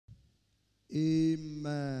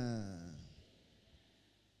Amen.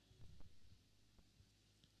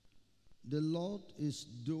 The Lord is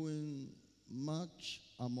doing much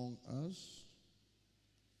among us.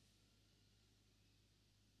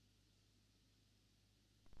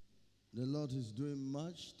 The Lord is doing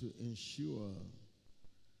much to ensure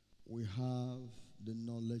we have the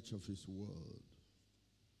knowledge of His word.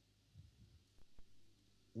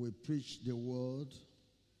 We preach the word,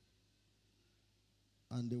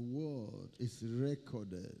 and the word is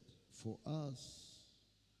recorded for us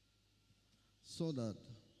so that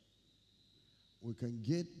we can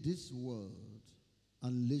get this word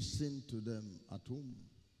and listen to them at home.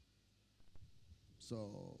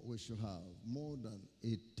 So we should have more than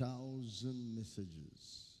 1,000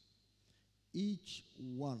 messages. Each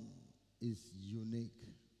one is unique.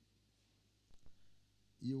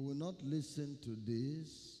 You will not listen to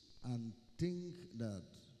this and think that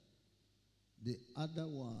the other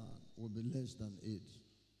one will be less than it.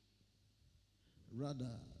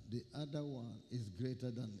 Rather, the other one is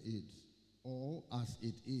greater than it, or as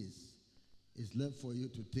it is. It's left for you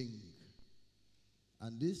to think.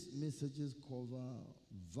 And these messages cover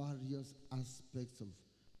various aspects of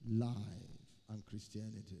life and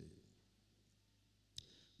Christianity.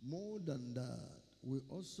 More than that, we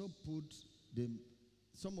also put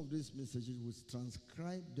some of these messages, we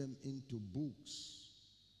transcribe them into books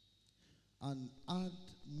and add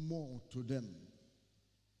more to them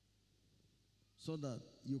so that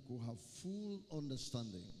you could have full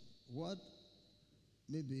understanding. What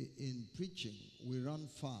maybe in preaching we run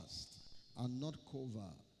fast and not cover,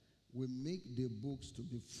 we make the books to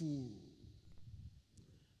be full.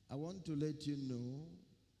 I want to let you know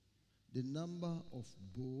the number of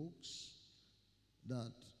books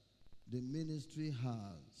that the ministry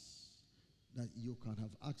has that you can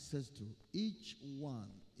have access to. Each one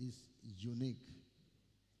is unique.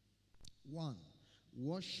 1,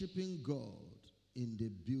 worshiping God in the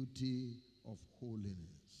beauty of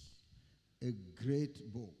holiness. A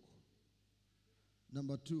great book.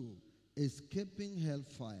 Number 2, escaping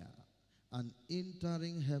hellfire and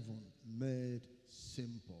entering heaven made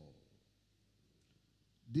simple.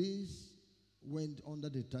 This went under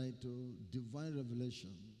the title Divine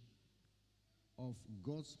Revelation of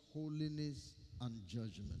God's Holiness and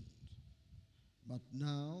Judgment. But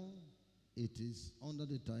now it is under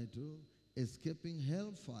the title Escaping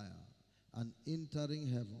Hellfire and Entering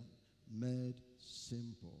Heaven Made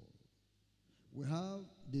Simple. We have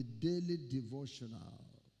the daily devotional.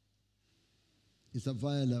 It's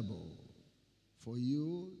available for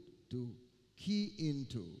you to key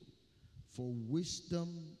into for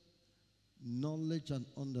wisdom, knowledge, and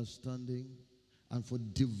understanding, and for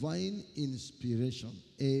divine inspiration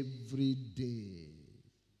every day.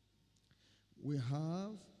 We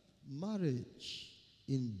have marriage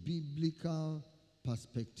in biblical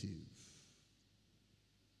perspective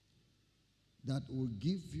that will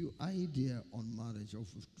give you idea on marriage, of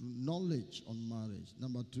knowledge on marriage.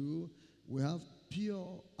 Number 2, we have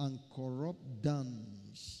pure and corrupt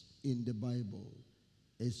dance in the Bible,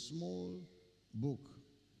 a small book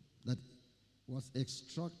that was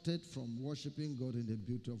extracted from worshiping God in the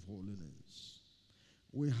beauty of holiness.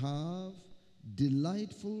 We have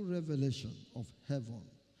delightful revelation of heaven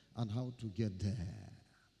and how to get there.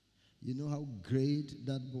 You know how great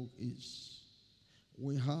that book is.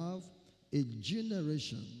 We have a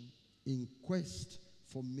generation in quest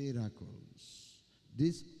for miracles.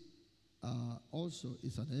 This also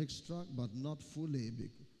is an extract, but not fully,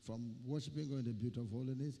 from worshiping God in the beauty of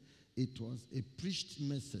holiness. It was a preached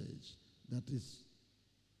message that is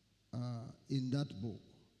in that book.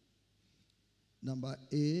 Number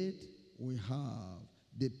 8, we have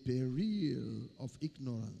the peril of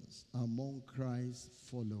ignorance among Christ's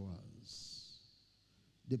followers.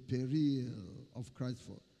 The peril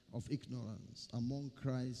of ignorance among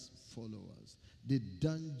Christ's followers. The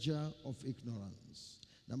danger of ignorance.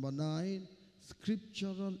 Number 9,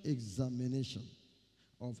 scriptural examination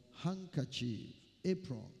of handkerchief,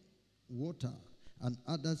 apron, water, and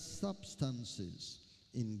other substances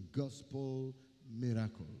in gospel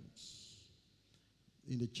miracles.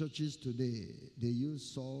 In the churches today, they use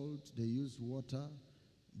salt, they use water,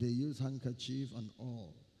 they use handkerchief and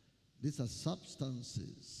all. These are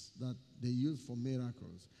substances that they use for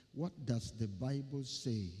miracles. What does the Bible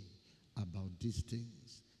say about these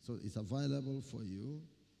things? So it's available for you.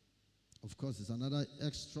 Of course, it's another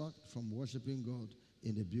extract from worshiping God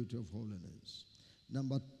in the beauty of holiness.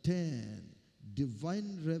 Number 10,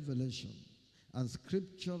 divine revelation and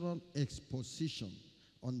scriptural exposition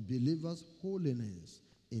on believers' holiness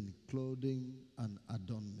in clothing and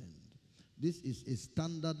adornment. This is a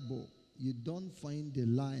standard book. You don't find the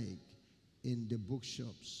like in the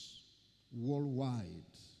bookshops worldwide.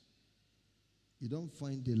 You don't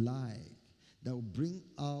find the like that will bring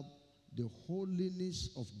up the holiness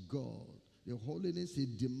of God. The holiness He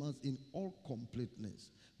demands in all completeness,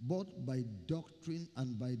 both by doctrine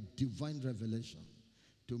and by divine revelation,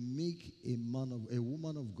 to make a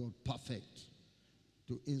woman of God perfect,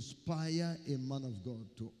 to inspire a man of God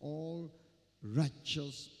to all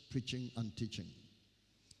righteous preaching and teaching.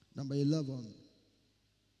 Number 11,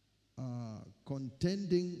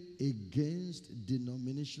 contending against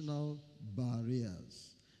denominational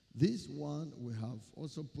barriers. This one, we have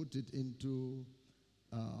also put it into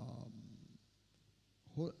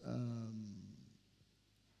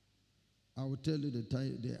I will tell you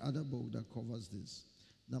the other book that covers this.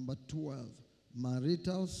 Number 12,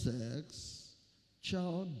 marital sex,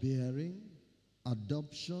 childbearing,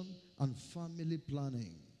 adoption, and family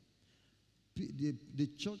planning. The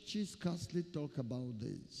churches scarcely talk about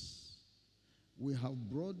this. We have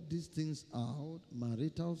brought these things out,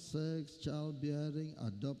 marital sex, childbearing,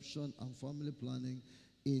 adoption, and family planning,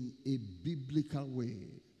 in a biblical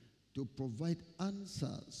way to provide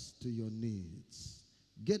answers to your needs.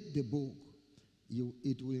 Get the book.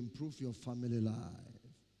 It will improve your family life.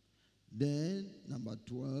 Then, number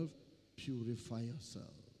 12, purify yourself.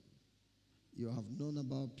 You have known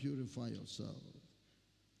about purify yourself.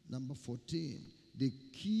 Number 14, the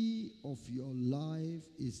key of your life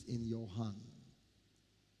is in your hand.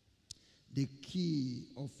 The key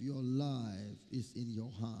of your life is in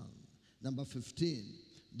your hand. Number 15,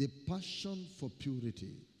 the passion for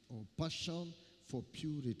purity, or passion for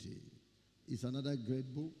purity, is another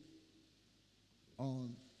great book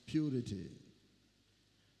on purity.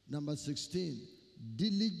 Number 16,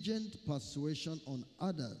 diligent persuasion on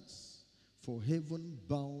others for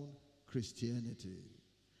heaven-bound Christianity.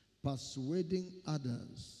 Persuading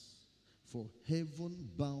others for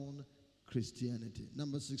heaven-bound Christianity.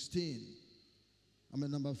 Number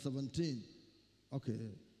 17. Okay.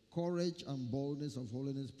 Courage and boldness of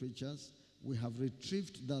holiness preachers. We have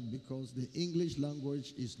retrieved that because the English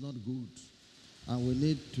language is not good, and we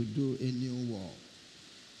need to do a new work.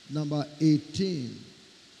 Number 18.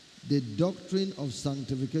 The doctrine of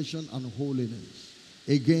sanctification and holiness.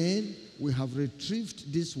 Again, we have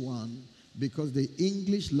retrieved this one because the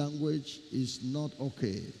English language is not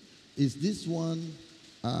okay. Is this one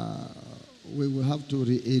we will have to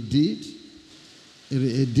re-edit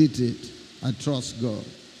it. I trust God.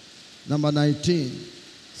 Number 19,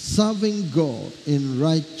 serving God in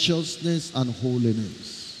righteousness and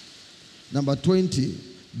holiness. Number 20,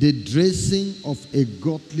 the dressing of a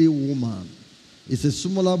godly woman. It's a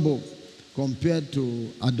smaller book compared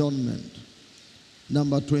to adornment.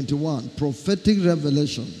 Number 21, prophetic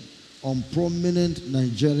revelation on prominent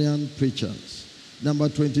Nigerian preachers. Number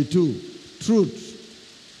 22,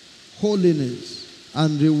 truth, holiness,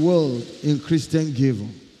 and reward in Christian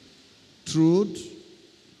giving. Truth,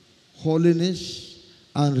 holiness,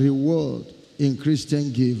 and reward in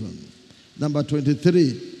Christian giving. Number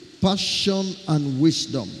 23, passion and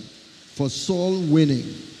wisdom for soul winning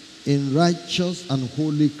in righteous and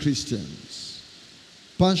holy Christians.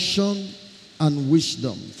 Passion and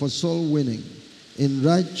wisdom for soul winning in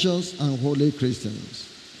righteous and holy Christians.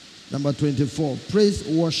 Number 24, praise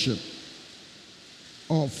worship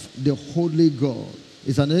of the holy God.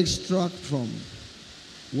 It's an extract from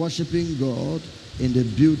worshiping God in the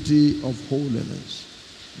beauty of holiness.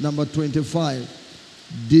 Number 25,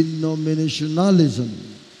 denominationalism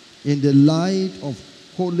in the light of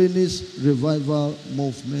holiness revival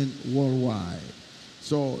movement worldwide.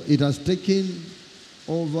 So it has taken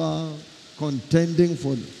over contending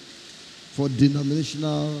for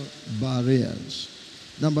denominational barriers.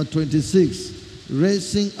 Number 26,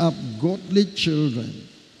 raising up godly children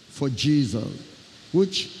for Jesus,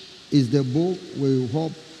 which is the book we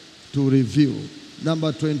hope to review.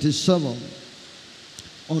 Number 27,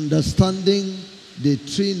 understanding the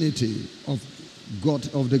Trinity of God,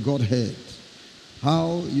 of the Godhead.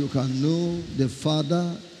 How you can know the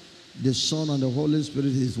Father, the Son, and the Holy Spirit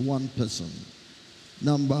is one person.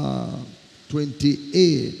 Number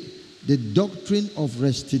 28, the doctrine of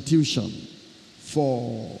restitution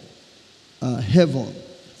for heaven,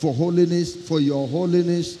 for holiness, for your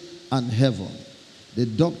holiness and heaven. The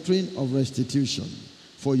doctrine of restitution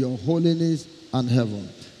for your holiness and heaven.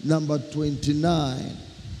 Number 29,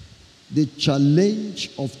 the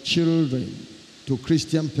challenge of children to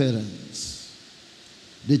Christian parents.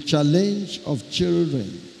 The challenge of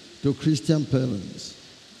children to Christian parents.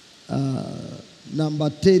 Number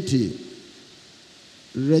 30,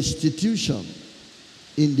 restitution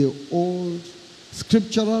in the old,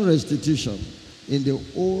 scriptural restitution in the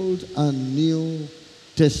Old and New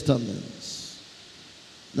Testaments.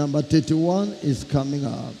 Number 31 is coming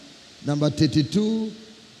up. Number 32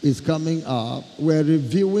 is coming up. We're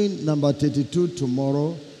reviewing number 32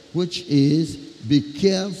 tomorrow, which is be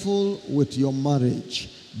careful with your marriage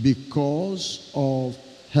because of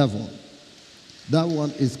heaven. That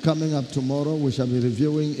one is coming up tomorrow. We shall be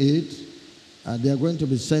reviewing it. And they are going to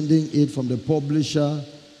be sending it from the publisher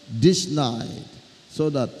this night. So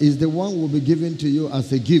that is the one will be given to you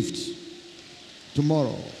as a gift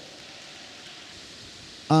tomorrow.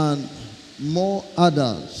 And more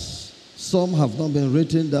others. Some have not been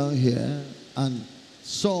written down here. And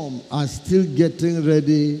some are still getting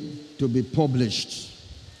ready to be published.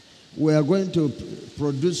 We are going to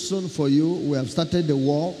produce soon for you. We have started the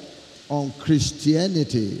work on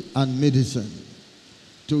Christianity and medicine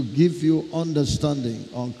to give you understanding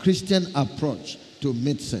on Christian approach to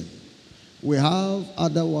medicine. We have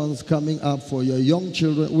other ones coming up for your young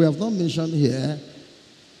children. We have not mentioned here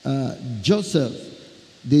Joseph,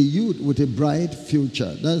 the youth with a bright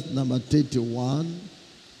future. That's number 31.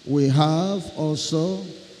 We have also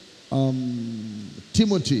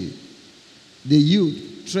Timothy, the youth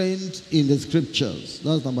trained in the scriptures.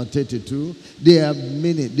 That's number 32. They are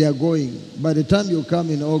many. They are going. By the time you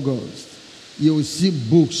come in August, you will see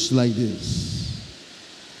books like this.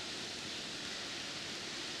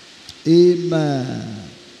 Amen.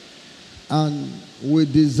 And we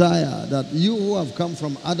desire that you who have come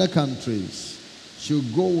from other countries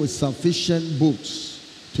should go with sufficient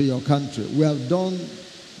books to your country. We have done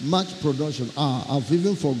much production. I've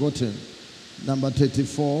even forgotten. Number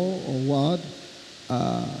 34 or what?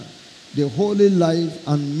 The holy life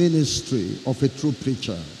and ministry of a true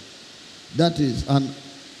preacher. That is an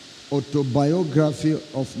autobiography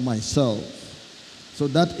of myself. So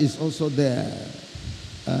that is also there.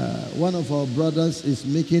 One of our brothers is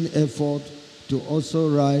making effort to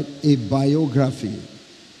also write a biography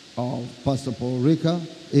of Pastor Paul Rika,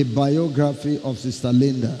 a biography of Sister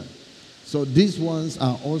Linda. So these ones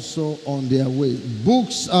are also on their way.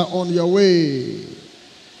 Books are on your way.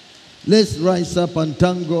 Let's rise up and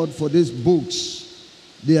thank God for these books.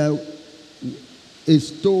 They are a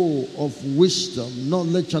store of wisdom,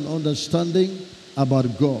 knowledge, and understanding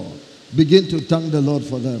about God. Begin to thank the Lord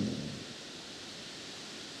for them.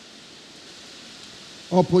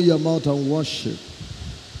 Open your mouth and worship.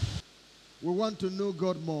 We want to know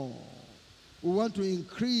God more. We want to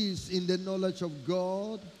increase in the knowledge of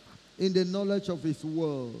God, in the knowledge of His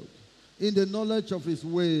word, in the knowledge of His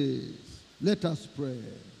ways. Let us pray.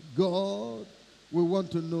 God, we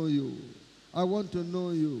want to know you. I want to know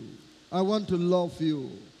you. I want to love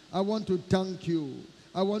you. I want to thank you.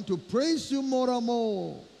 I want to praise you more and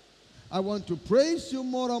more. I want to praise you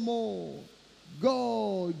more and more.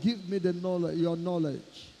 God, give me the knowledge, your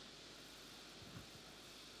knowledge.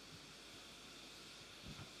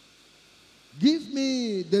 Give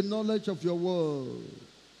me the knowledge of your word.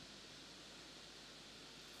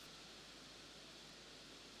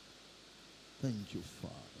 Thank you,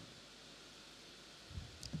 Father.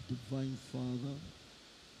 Divine Father,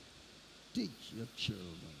 teach your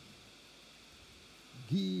children.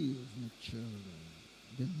 Give your children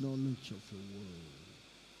the knowledge of your word.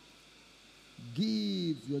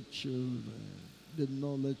 Give your children the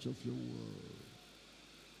knowledge of your word.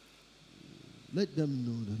 Let them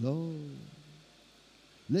know the Lord.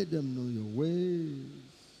 Let them know your ways.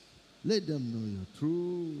 Let them know your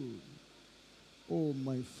truth. Oh,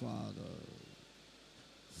 my Father,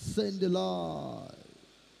 send the light.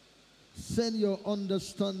 Send your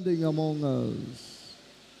understanding among us.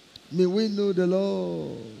 May we know the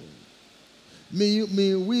Lord. May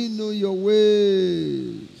we know your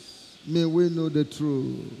ways. May we know the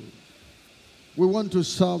truth. We want to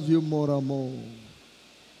serve you more and more.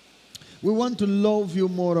 We want to love you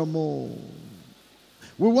more and more.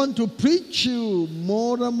 We want to preach you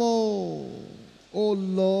more and more. Oh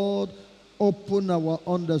Lord, open our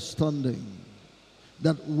understanding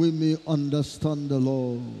that we may understand the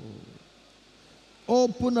Lord.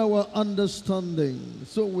 Open our understanding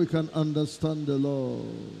so we can understand the Lord.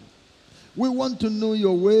 We want to know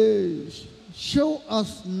your ways. Show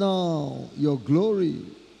us now your glory.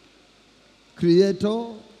 Creator,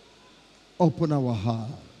 open our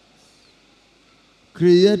hearts.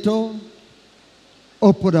 Creator,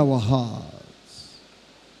 open our hearts.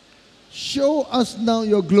 Show us now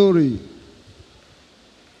your glory.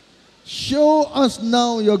 Show us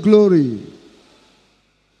now your glory.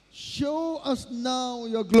 Show us now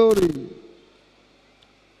your glory.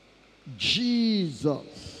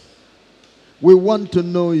 Jesus, we want to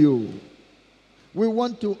know you. We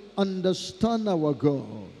want to understand our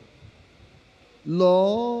God.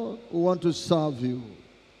 Lord, we want to serve you.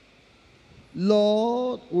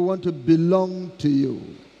 Lord, we want to belong to you.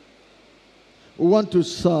 We want to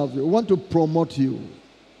serve you. We want to promote you.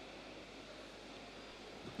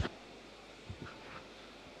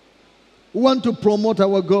 We want to promote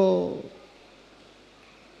our God.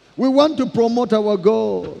 We want to promote our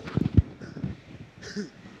God.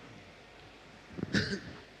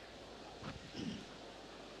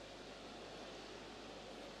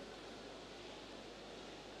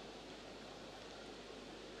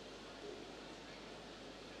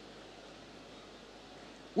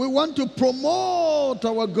 We want to promote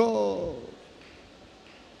our God.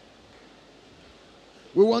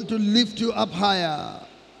 We want to lift you up higher.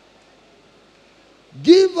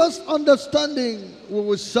 Give us understanding. We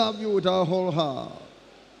will serve you with our whole heart.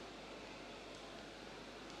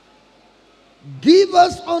 Give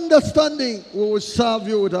us understanding. We will serve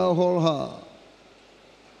you with our whole heart.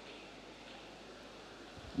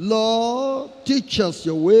 Lord, teach us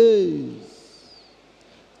your ways.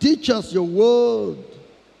 Teach us your word.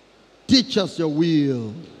 Teach us your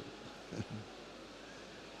will.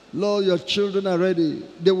 Lord, your children are ready.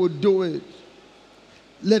 They will do it.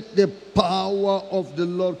 Let the power of the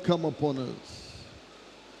Lord come upon us.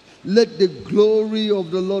 Let the glory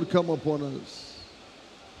of the Lord come upon us.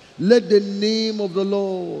 Let the name of the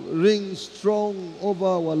Lord ring strong over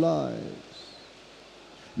our lives.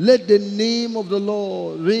 Let the name of the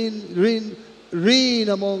Lord reign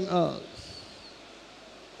among us.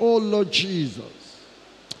 Oh Lord Jesus,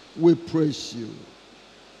 we praise you.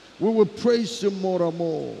 We will praise you more and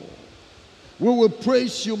more. We will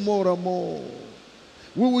praise you more and more.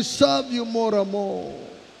 We will serve you more and more.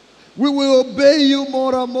 We will obey you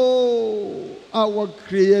more and more. Our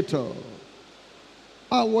Creator,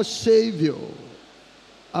 our Savior,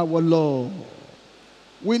 our Lord.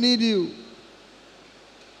 We need you.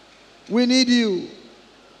 We need you.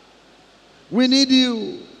 We need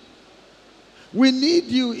you. We need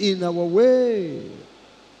you in our way.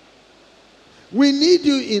 We need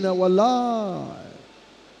you in our life.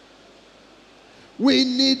 We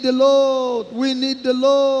need the Lord. We need the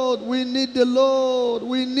Lord. We need the Lord.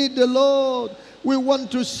 We need the Lord. We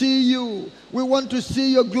want to see you. We want to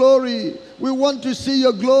see your glory. We want to see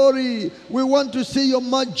your glory. We want to see your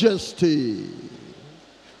majesty.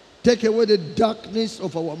 Take away the darkness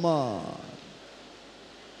of our mind.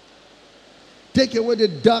 Take away the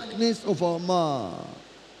darkness of our mind.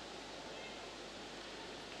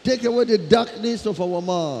 Take away the darkness of our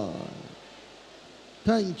mind.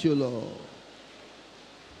 Thank you, Lord.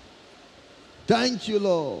 Thank you,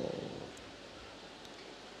 Lord.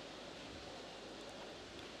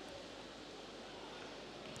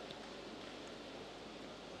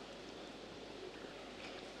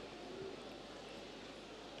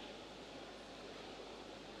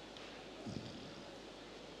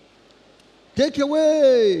 Take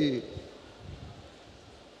away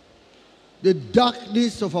the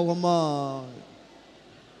darkness of our mind.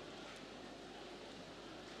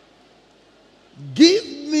 Give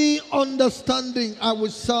me understanding. I will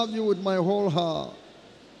serve you with my whole heart.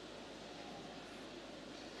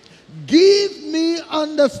 Give me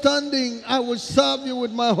understanding. I will serve you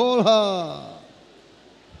with my whole heart.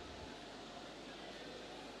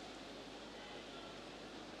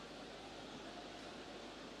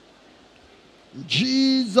 In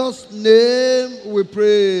Jesus' name we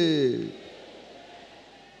pray.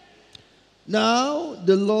 Now,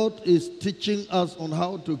 the Lord is teaching us on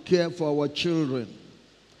how to care for our children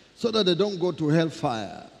so that they don't go to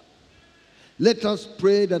hellfire. Let us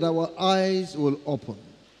pray that our eyes will open.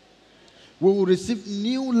 We will receive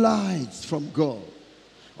new lights from God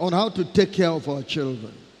on how to take care of our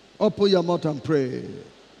children. Open your mouth and pray.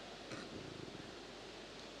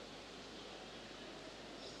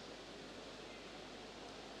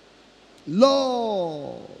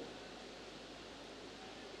 Lord,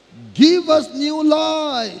 give us new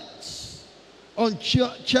lights on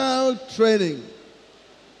child training,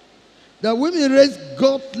 that we may raise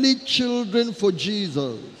godly children for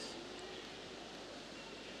Jesus.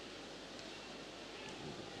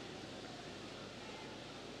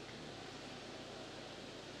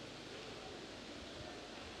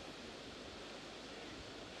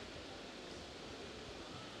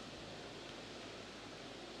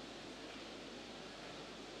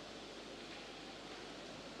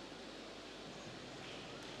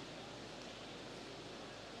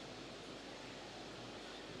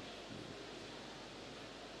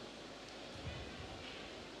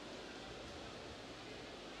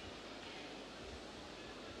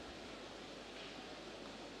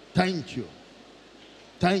 Thank you.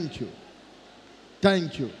 Thank you.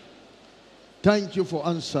 Thank you. Thank you for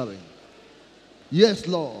answering. Yes,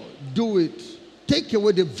 Lord, do it. Take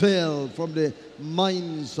away the veil from the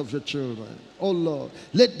minds of your children. Oh Lord,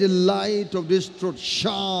 let the light of this truth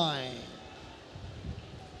shine.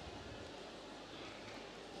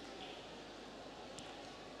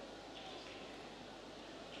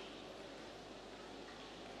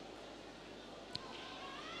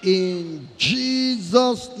 In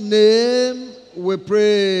Jesus' name we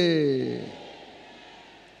pray.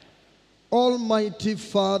 Almighty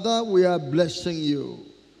Father, we are blessing you.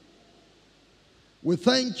 We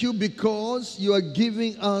thank you because you are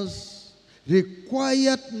giving us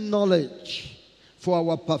required knowledge for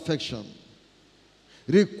our perfection,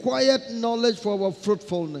 required knowledge for our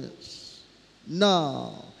fruitfulness.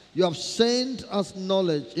 Now, you have sent us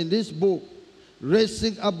knowledge in this book,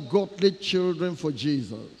 raising up godly children for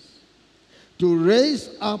Jesus. To raise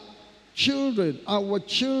up children, our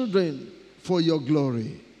children, for your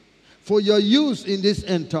glory, for your use in this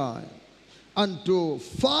end time, and to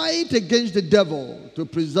fight against the devil to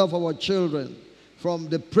preserve our children from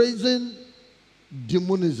the present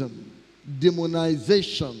demonization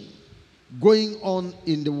going on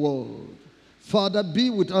in the world. Father, be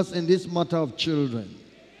with us in this matter of children.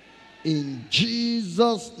 In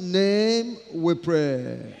Jesus' name we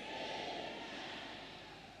pray.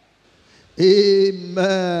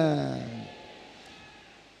 Amen.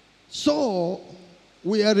 So,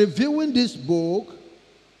 we are reviewing this book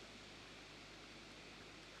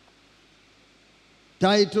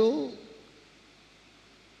titled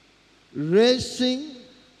Raising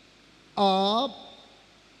Up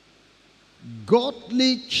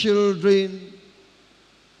Godly Children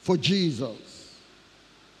for Jesus.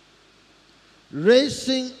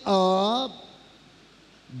 Raising up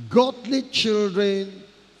godly children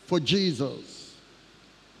for Jesus.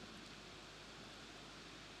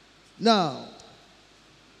 Now,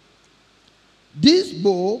 this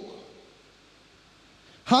book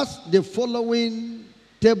has the following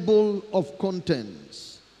table of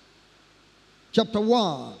contents. Chapter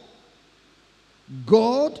 1,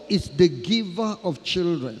 God is the giver of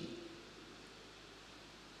children.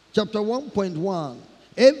 Chapter 1.1,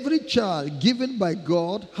 every child given by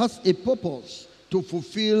God has a purpose to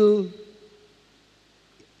fulfill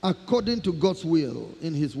according to God's will,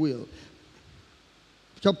 in his will.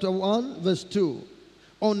 Chapter 1, verse 2,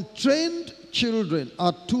 untrained children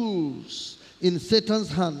are tools in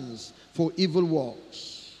Satan's hands for evil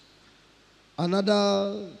works.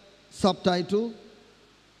 Another subtitle,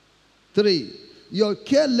 3, your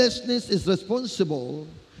carelessness is responsible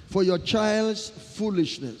for your child's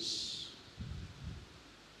foolishness.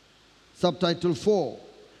 Subtitle 4,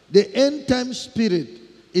 the end time spirit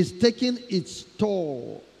is taking its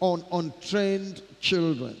toll on untrained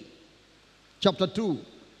children. Chapter 2,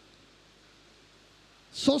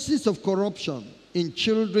 sources of corruption in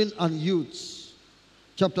children and youths.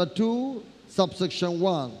 Chapter 2, subsection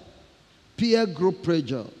 1, peer group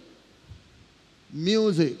pressure,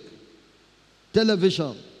 music,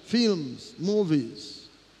 television, films, movies,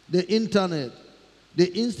 the internet,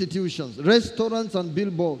 the institutions, restaurants and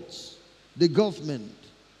billboards, the government,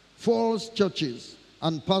 false churches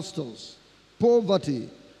and pastors, poverty,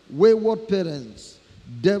 wayward parents,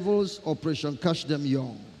 devil's operation, catch them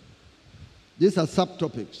young. These are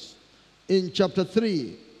subtopics. In chapter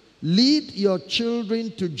 3, lead your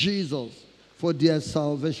children to Jesus for their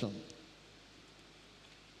salvation.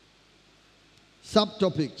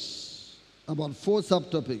 Subtopics, about 4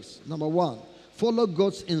 subtopics. Number 1, follow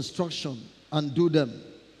God's instruction and do them.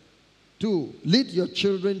 2, lead your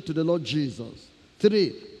children to the Lord Jesus.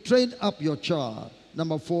 3, train up your child.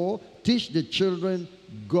 Number 4, teach the children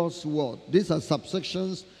God's word. These are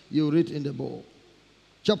subsections you read in the book.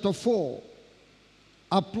 Chapter 4,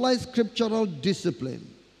 apply scriptural discipline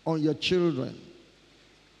on your children.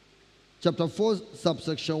 Chapter 4,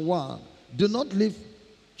 subsection 1, do not leave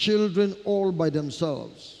children all by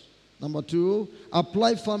themselves. Number 2,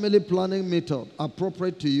 apply family planning method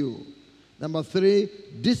appropriate to you. Number 3,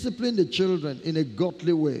 discipline the children in a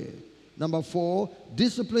godly way. Number 4,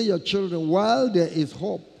 discipline your children while there is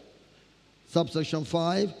hope. Subsection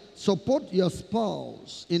 5, support your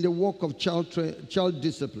spouse in the work of child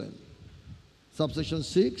discipline. Subsection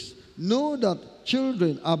 6, know that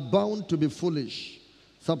children are bound to be foolish.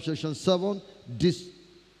 Subsection 7,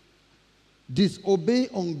 disobey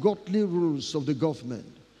ungodly rules of the government.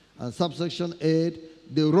 And subsection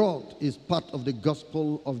 8, the rod is part of the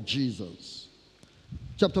gospel of Jesus.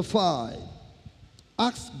 Chapter 5,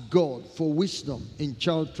 ask God for wisdom in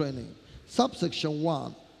child training. Subsection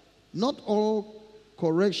 1, not all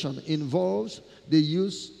correction involves the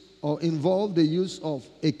use of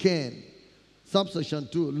a cane. Subsection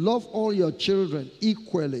 2, love all your children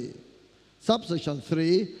equally. Subsection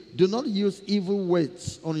 3, do not use evil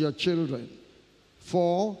words on your children.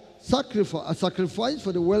 4, sacrifice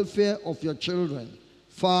for the welfare of your children.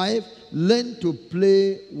 5, learn to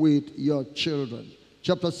play with your children.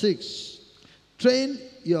 Chapter 6, train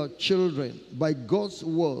your children by God's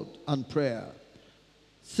word and prayer.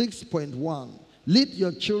 6.1, lead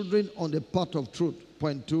your children on the path of truth.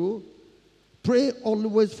 Point 2, pray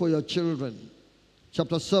always for your children.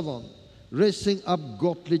 Chapter 7, raising up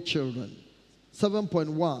godly children.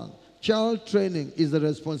 7.1, child training is the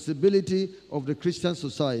responsibility of the Christian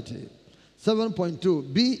society.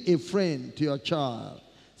 7.2, be a friend to your child.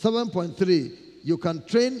 7.3, you can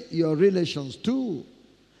train your relations too.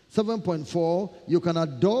 7.4, you can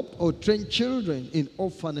adopt or train children in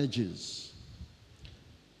orphanages.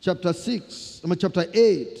 Chapter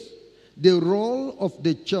 8, the role of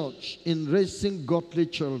the church in raising godly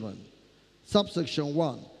children. Subsection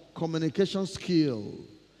 1, communication skill.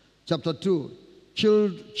 Chapter 2,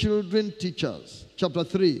 children teachers. Chapter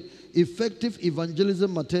 3, effective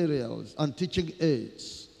evangelism materials and teaching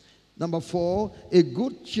aids. Number 4, a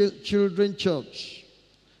good children church.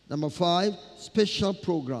 Number 5, special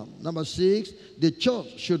program. Number 6, the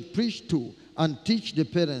church should preach to and teach the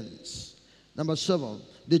parents. Number 7,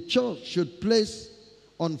 the church should place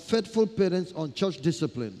unfaithful parents on church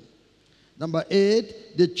discipline. Number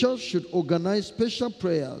 8, the church should organize special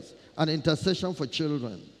prayers and intercession for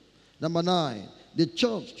children. Number 9, the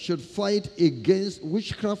church should fight against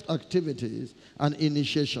witchcraft activities and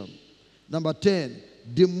initiation. Number 10,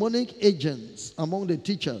 demonic agents among the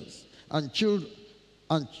teachers and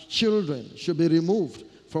children should be removed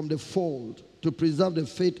from the fold to preserve the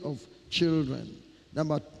faith of children.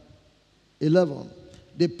 Number 11,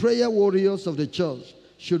 the prayer warriors of the church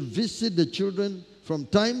should visit the children from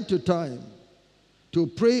time to time to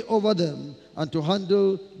pray over them and to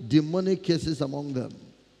handle demonic cases among them.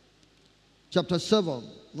 Chapter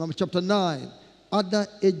 9, other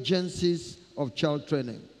agencies of child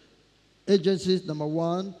training. Agencies, number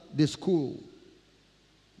 1, the school.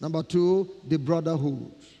 Number 2, the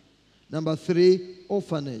brotherhood. Number 3,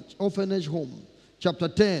 orphanage home. Chapter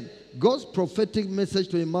 10, God's prophetic message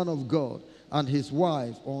to a man of God and his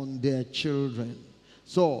wife on their children.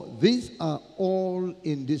 So these are all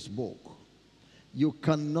in this book. You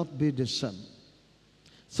cannot be the same.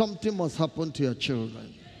 Something must happen to your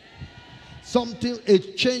children. A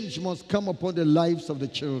change must come upon the lives of the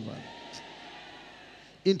children.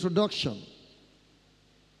 Introduction.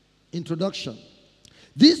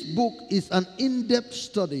 This book is an in-depth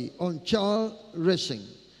study on child raising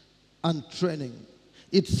and training.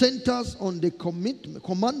 It centers on the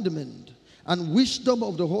commandment and wisdom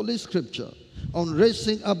of the Holy Scripture on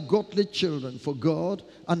raising up godly children for God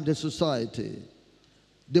and the society.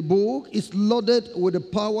 The book is loaded with the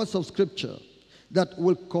powers of Scripture that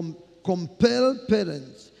will compel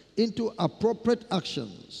parents into appropriate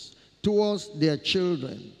actions towards their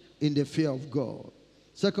children in the fear of God.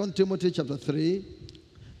 2 Timothy chapter 3,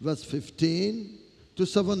 verse 15 to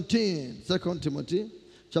 17. 2 Timothy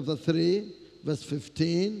chapter 3, verse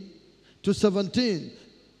 15 to 17.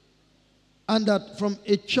 And that from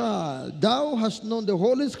a child thou hast known the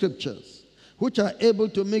Holy Scriptures, which are able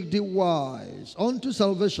to make thee wise unto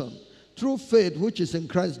salvation through faith which is in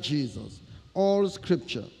Christ Jesus. All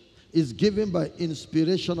Scripture is given by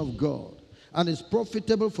inspiration of God and is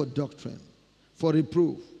profitable for doctrine, for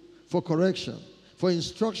reproof, for correction, for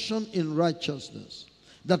instruction in righteousness,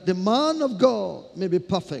 that the man of God may be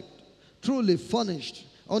perfect, truly furnished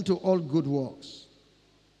unto all good works.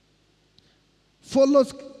 Follow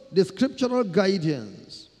the scriptural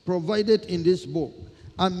guidance provided in this book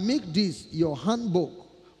and make this your handbook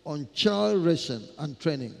on child raising and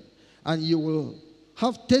training, and you will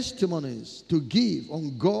have testimonies to give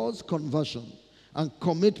on God's conversion and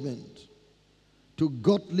commitment to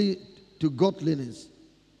godliness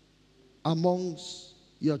amongst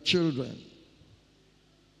your children.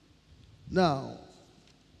 Now,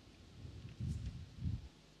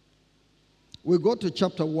 we go to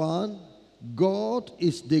chapter 1. God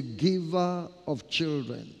is the giver of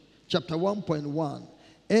children. Chapter 1.1.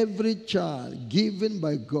 Every child given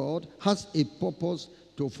by God has a purpose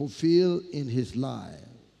to fulfill in his life.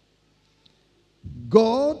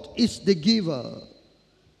 God is the giver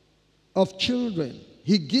of children.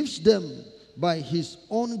 He gives them by his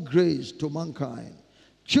own grace to mankind.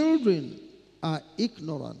 Children are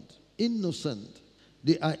ignorant, innocent.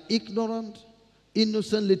 They are ignorant,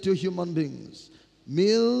 innocent little human beings,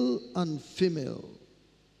 male and female,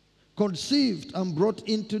 conceived and brought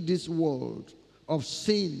into this world of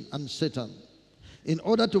sin and Satan in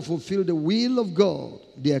order to fulfill the will of God,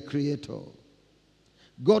 their creator.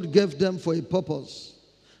 God gave them for a purpose,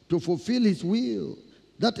 to fulfill his will.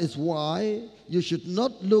 That is why you should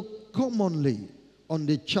not look commonly on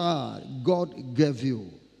the child God gave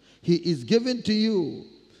you. He is given to you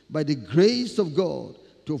by the grace of God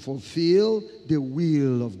to fulfill the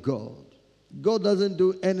will of God. God doesn't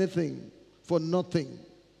do anything for nothing.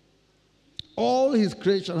 All his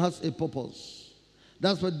creation has a purpose.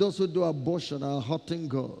 That's why those who do abortion are hurting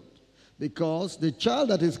God. Because the child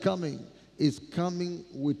that is coming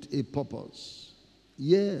with a purpose.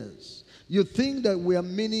 Yes. You think that we are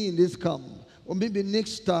many in this camp, or maybe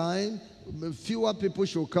next time fewer people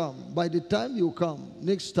should come. By the time you come,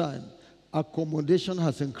 next time, accommodation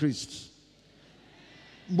has increased.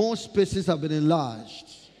 More spaces have been enlarged,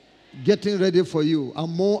 getting ready for you,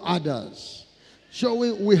 and more others.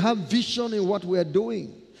 Showing we have vision in what we are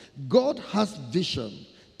doing. God has vision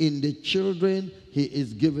in the children he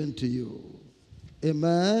is given to you.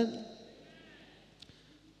 Amen.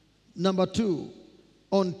 Number 2,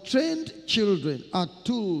 untrained children are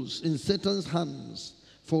tools in Satan's hands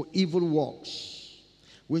for evil works.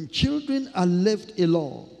 When children are left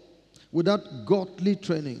alone, without godly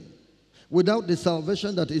training, without the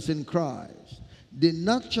salvation that is in Christ, they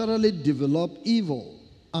naturally develop evil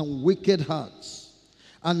and wicked hearts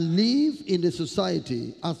and live in the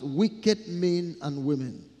society as wicked men and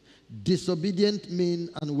women, disobedient men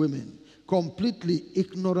and women, completely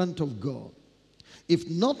ignorant of God. If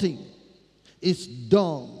nothing is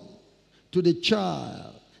done to the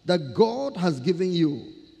child that God has given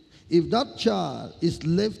you, if that child is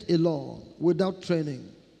left alone without training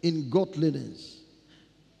in godliness,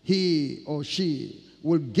 he or she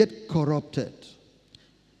will get corrupted.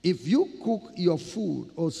 If you cook your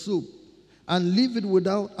food or soup and leave it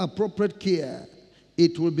without appropriate care,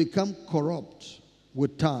 it will become corrupt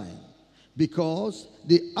with time, because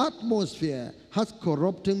the atmosphere has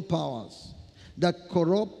corrupting powers that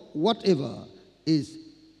corrupt whatever is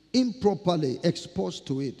improperly exposed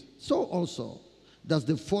to it. So also does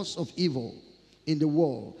the force of evil in the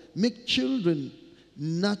world make children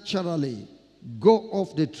naturally go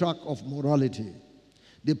off the track of morality.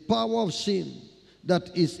 The power of sin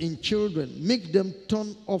that is in children make them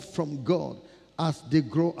turn off from God as they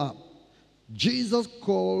grow up. Jesus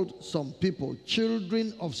called some people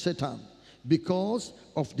children of Satan because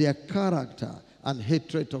of their character and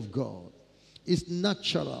hatred of God. It's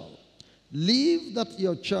natural. Leave that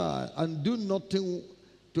your child and do nothing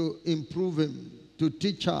to improve him, to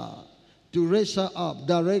teach her, to raise her up,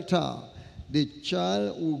 direct her. The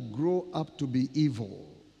child will grow up to be evil.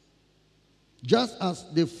 Just as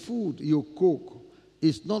the food you cook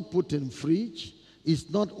is not put in fridge, it's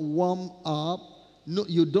not warmed up, no,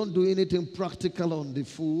 you don't do anything practical on the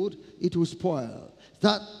food, it will spoil.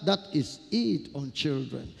 That is it on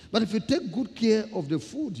children. But if you take good care of the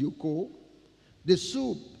food you cook, the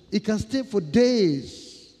soup, it can stay for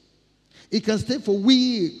days. It can stay for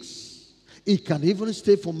weeks. It can even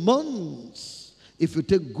stay for months. If you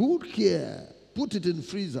take good care, put it in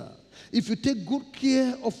freezer. If you take good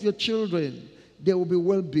care of your children, they will be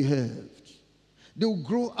well behaved. They will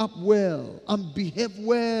grow up well and behave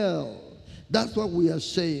well. That's what we are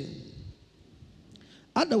saying.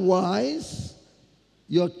 Otherwise,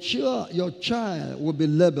 your child will be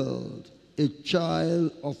labeled a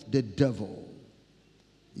child of the devil.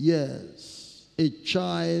 Yes, a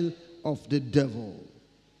child of the devil.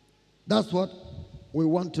 That's what we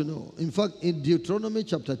want to know. In fact, in Deuteronomy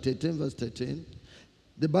chapter 13, verse 13,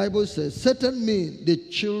 the Bible says, certain men, the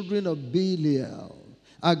children of Belial,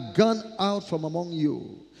 are gone out from among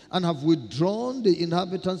you and have withdrawn the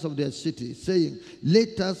inhabitants of their city, saying,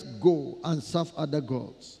 let us go and serve other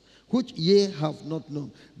gods, which ye have not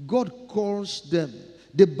known. God calls them,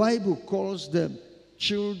 the Bible calls them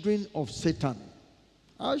children of Satan.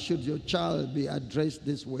 How should your child be addressed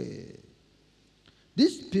this way?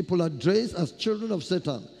 These people addressed as children of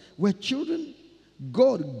Satan were children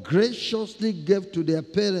God graciously gave to their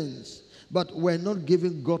parents, but were not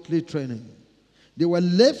given godly training. They were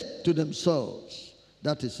left to themselves.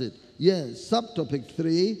 That is it. Yes, subtopic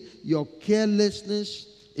 3, your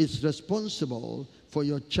carelessness is responsible for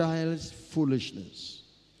your child's foolishness.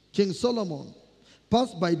 King Solomon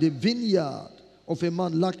passed by the vineyard of a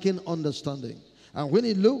man lacking understanding. And when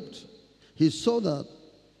he looked, he saw that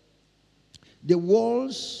the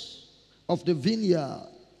walls of the vineyard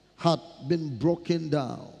had been broken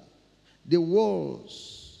down. The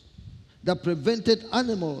walls that prevented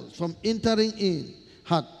animals from entering in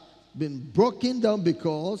had been broken down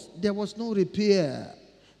because there was no repair,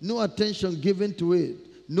 no attention given to it,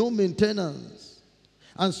 no maintenance.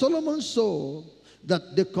 And Solomon saw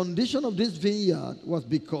that the condition of this vineyard was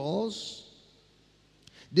because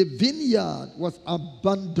the vineyard was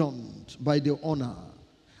abandoned by the owner.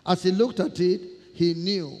 As he looked at it, he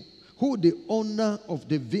knew who the owner of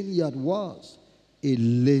the vineyard was. A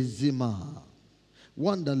lazy man,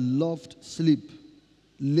 one that loved sleep,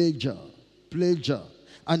 leisure, pleasure,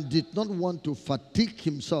 and did not want to fatigue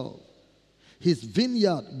himself. His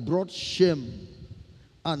vineyard brought shame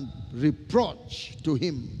and reproach to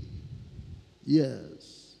him.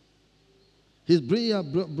 Yes. His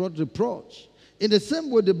vineyard brought reproach. In the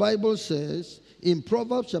same way, the Bible says in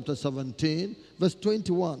Proverbs chapter 17, verse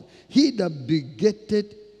 21, he that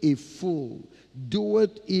begetteth a fool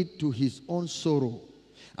doeth it to his own sorrow,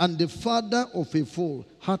 and the father of a fool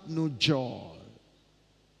hath no joy.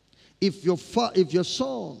 If your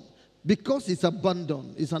son, because he's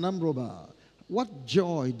abandoned, is an armed robber, what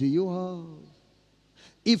joy do you have?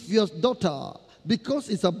 If your daughter, because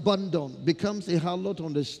it's abandoned, becomes a harlot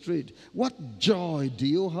on the street, what joy do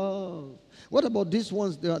you have? What about these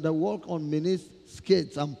ones that walk on mini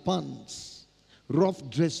skirts and pants, rough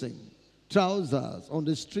dressing, trousers on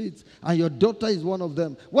the streets, and your daughter is one of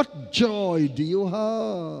them? What joy do you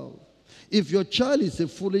have? If your child is a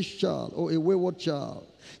foolish child or a wayward child,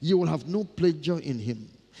 you will have no pleasure in him.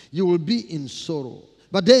 You will be in sorrow.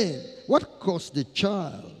 But then, what caused the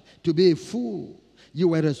child to be a fool? You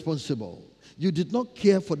were responsible. You did not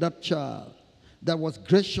care for that child that was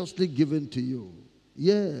graciously given to you.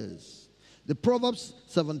 Yes. The Proverbs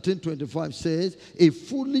 17:25 says, a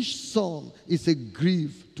foolish son is a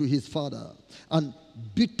grief to his father, and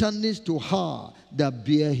bitterness to her that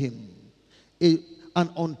bear him. An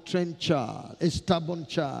untrained child, a stubborn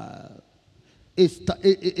child, a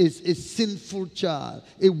sinful child,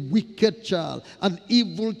 a wicked child, an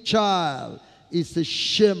evil child is a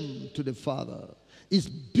shame to the father. It's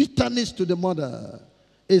bitterness to the mother.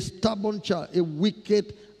 A stubborn child, a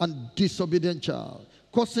wicked and disobedient child,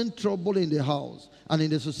 causing trouble in the house and in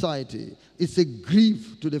the society. It's a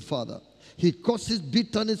grief to the father. He causes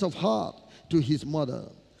bitterness of heart to his mother.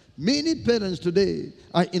 Many parents today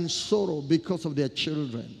are in sorrow because of their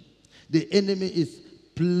children. The enemy is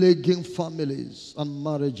plaguing families and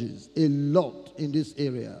marriages a lot in this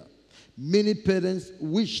area. Many parents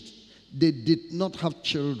wished they did not have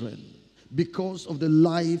children because of the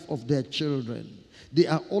life of their children. They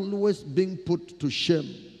are always being put to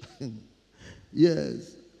shame.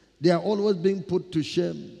 Yes, they are always being put to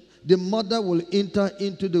shame. The mother will enter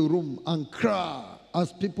into the room and cry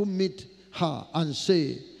as people meet her and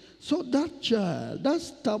say, so that child, that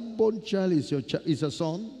stubborn child is your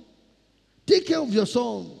son? Take care of your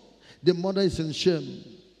son. The mother is in shame.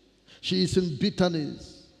 She is in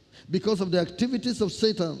bitterness because of the activities of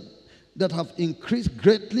Satan that have increased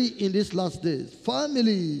greatly in these last days.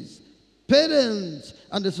 Families, parents,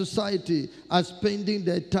 and the society are spending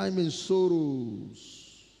their time in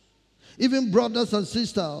sorrows. Even brothers and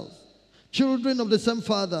sisters, children of the same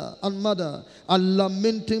father and mother, are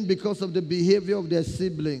lamenting because of the behavior of their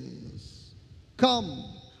siblings. Come,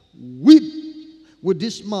 weep with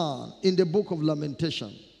this man in the book of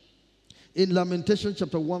Lamentation. In Lamentation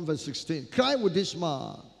chapter 1 verse 16. Cry with this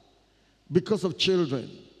man because of children.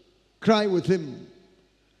 Cry with him.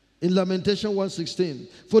 In Lamentation 1:16.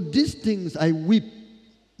 For these things I weep,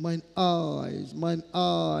 mine eye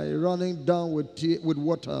running down with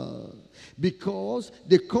water. Because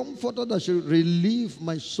the comforter that should relieve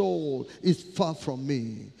my soul is far from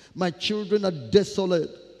me. My children are desolate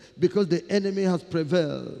because the enemy has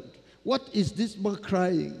prevailed. What is this man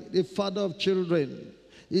crying? The father of children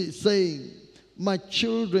is saying, my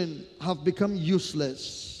children have become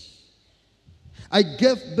useless. I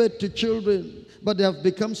gave birth to children, but they have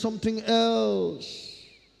become something else.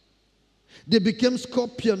 They became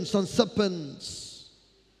scorpions and serpents.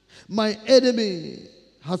 My enemy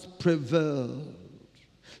has prevailed.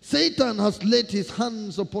 Satan has laid his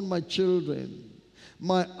hands upon my children.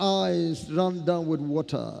 My eyes run down with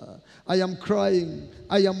water. I am crying.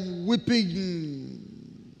 I am weeping.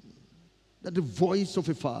 That the voice of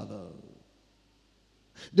a father,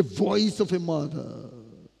 the voice of a mother.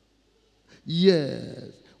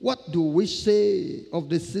 Yes. What do we say of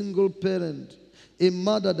the single parent, a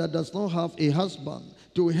mother that does not have a husband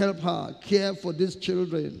to help her care for these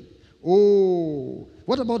children? Oh,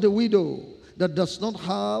 what about the widow that does not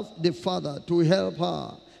have the father to help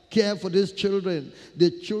her care for these children? The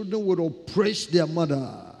children would oppress their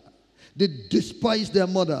mother. They despise their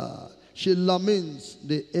mother. She laments,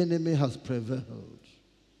 the enemy has prevailed.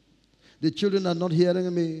 The children are not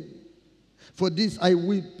hearing me. For this I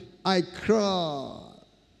weep, I cry.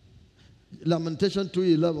 Lamentation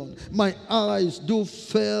 2:11. My eyes do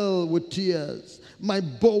fail with tears. My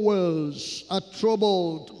bowels are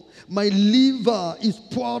troubled. My liver is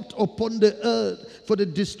poured upon the earth for the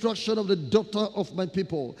destruction of the daughter of my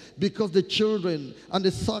people, because the children and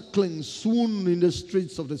the sucklings swoon in the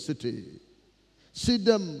streets of the city. See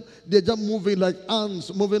them, they're just moving like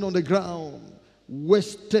ants moving on the ground.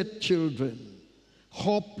 Wasted children,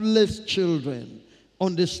 hopeless children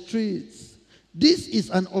on the streets. This is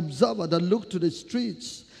an observer that looked to the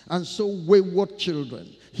streets and saw wayward children.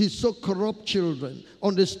 He saw corrupt children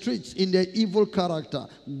on the streets in their evil character,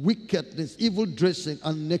 wickedness, evil dressing,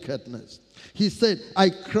 and nakedness. He said, I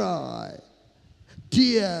cry.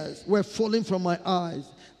 Tears were falling from my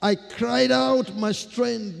eyes. I cried out my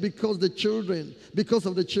strength because of the children,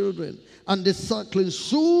 and the suckling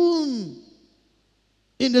soon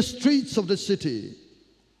in the streets of the city.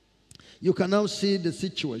 You can now see the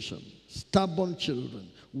situation. Stubborn children,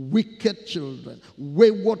 wicked children,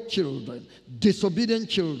 wayward children, disobedient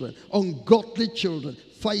children, ungodly children,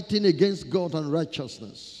 fighting against God and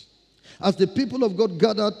righteousness. As the people of God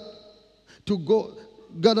gather, as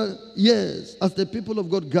the people of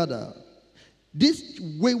God gather, these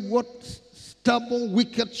wayward, stubborn,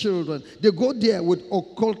 wicked children, they go there with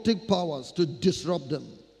occultic powers to disrupt them.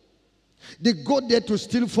 They go there to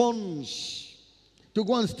steal phones, to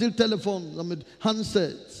go and steal telephones,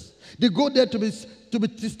 handsets. They go there to be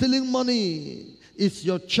stealing money. Is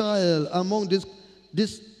your child among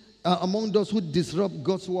among those who disrupt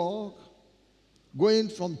God's work? Going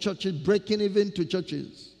from churches, breaking even to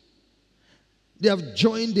churches. They have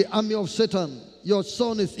joined the army of Satan. Your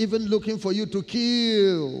son is even looking for you to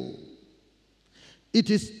kill. It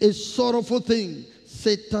is a sorrowful thing.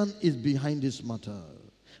 Satan is behind this matter.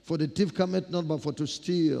 For the thief cometh not but for to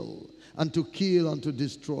steal and to kill and to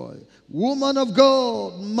destroy. Woman of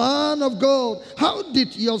God, man of God, how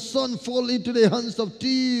did your son fall into the hands of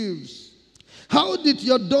thieves? How did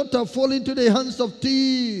your daughter fall into the hands of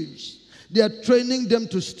thieves? They are training them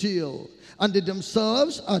to steal, and they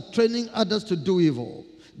themselves are training others to do evil.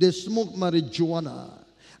 They smoke marijuana,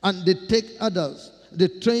 and they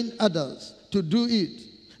train others to do it.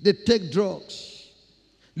 They take drugs,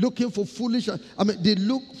 looking for foolish. They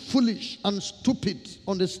look foolish and stupid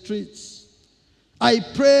on the streets. I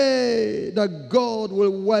pray that God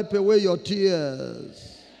will wipe away your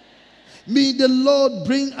tears. May the Lord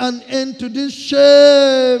bring an end to this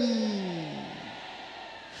shame.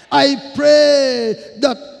 I pray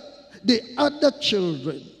that the other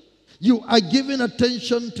children you are giving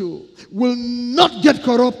attention to will not get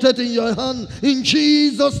corrupted in your hand, in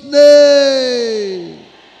Jesus' name.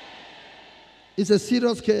 It's a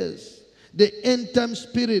serious case. The end time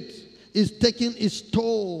spirit is taking its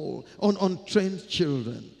toll on untrained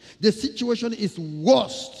children. The situation is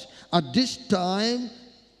worst at this time,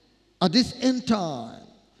 at this end time.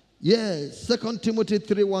 Yes, 2 Timothy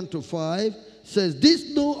 3:1-5 says, this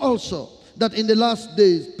know also, that in the last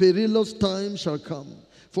days perilous times shall come.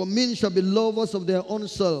 For men shall be lovers of their own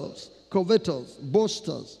selves, covetous,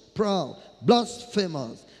 boasters, proud,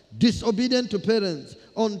 blasphemers, disobedient to parents,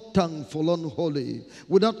 unthankful, unholy,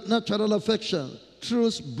 without natural affection,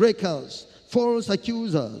 truce breakers, false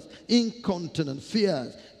accusers, incontinent,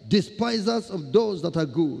 fierce, despisers of those that are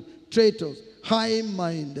good, traitors,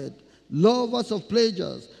 high-minded, lovers of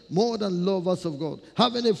pleasures more than lovers of God,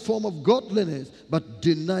 having a form of godliness, but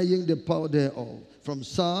denying the power thereof. From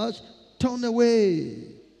such, turn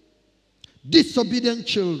away. Disobedient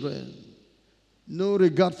children, no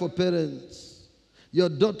regard for parents. Your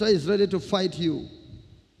daughter is ready to fight you,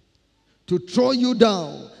 to throw you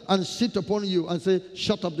down and sit upon you and say,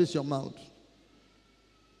 shut up this your mouth.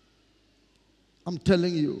 I'm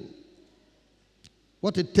telling you,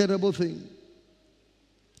 what a terrible thing.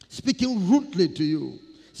 Speaking rudely to you,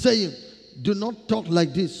 saying, do not talk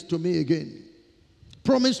like this to me again.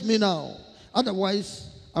 Promise me now, otherwise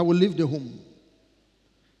I will leave the home.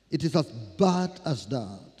 It is as bad as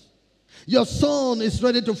that. Your son is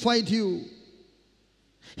ready to fight you.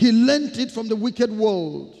 He learned it from the wicked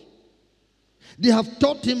world. They have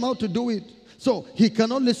taught him how to do it. So he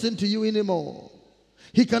cannot listen to you anymore.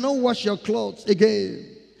 He cannot wash your clothes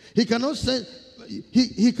again. He cannot send,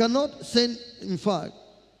 in fact,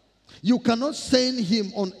 you cannot send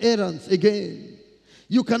him on errands again.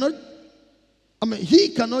 You cannot, he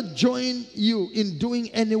cannot join you in doing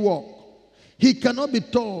any work. He cannot be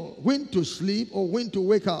told when to sleep or when to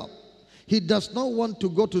wake up. He does not want to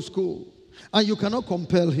go to school, and you cannot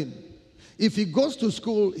compel him. If he goes to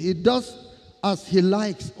school, he does as he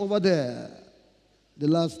likes over there. The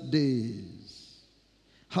last days,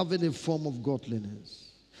 having a form of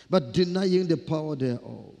godliness, but denying the power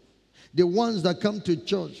thereof. The ones that come to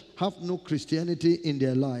church have no Christianity in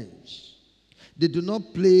their lives. They do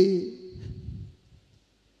not play,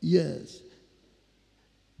 yes.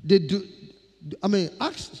 They do,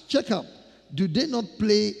 ask, check up. Do they not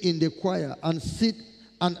play in the choir and sit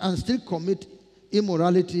and still commit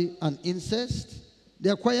immorality and incest? They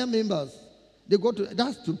are choir members. They go to,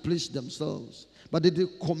 that's to please themselves. But they do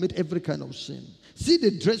commit every kind of sin. See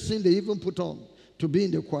the dressing they even put on to be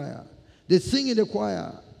in the choir. They sing in the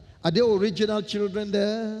choir. Are there original children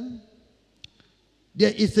there?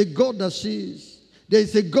 There is a God that sees. There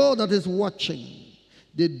is a God that is watching.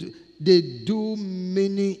 They do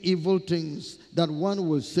many evil things that one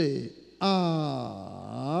will say,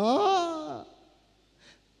 are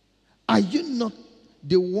you not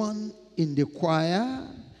the one in the choir?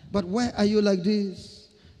 But why are you like this?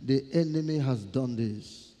 The enemy has done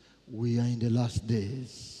this. We are in the last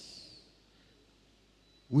days.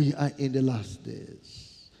 We are in the last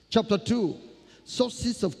days. Chapter 2,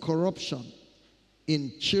 sources of corruption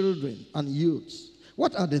in children and youths.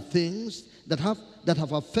 What are the things that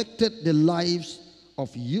have affected the lives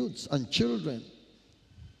of youths and children?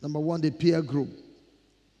 Number one, the peer group.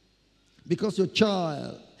 Because your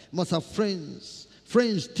child must have friends.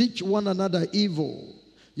 Friends teach one another evil.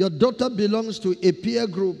 Your daughter belongs to a peer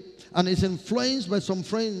group and is influenced by some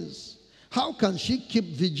friends. How can she keep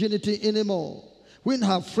virginity anymore? When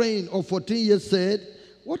her friend of 14 years said,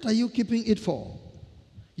 "What are you keeping it for?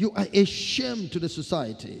 You are a shame to the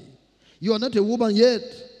society. You are not a woman yet.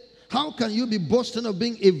 How can you be boasting of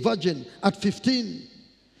being a virgin at 15?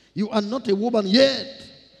 You are not a woman yet."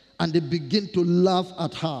 And they begin to laugh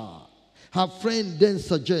at her. Her friend then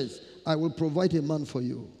suggests, "I will provide a man for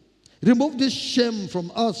you. Remove this shame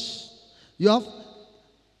from us. You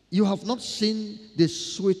have not seen the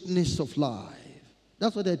sweetness of life."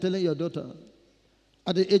 That's what they're telling your daughter.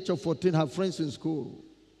 At the age of 14, her friends in school.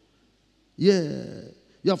 Yeah.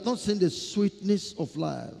 You have not seen the sweetness of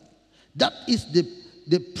life. That is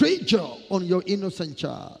the pressure on your innocent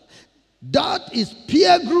child. That is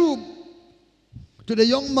peer group. To the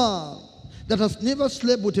young man that has never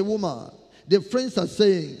slept with a woman, the friends are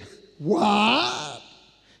saying, "What?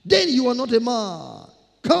 Then you are not a man.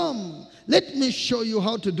 Come, let me show you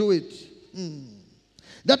how to do it."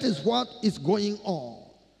 That is what is going on.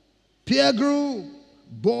 Peer group,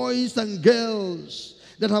 boys and girls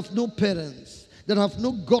that have no parents, that have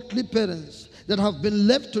no godly parents, that have been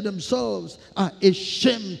left to themselves, are a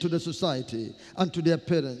shame to the society and to their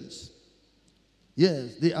parents.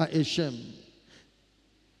 Yes, they are a shame.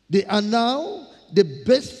 They are now the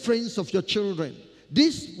best friends of your children.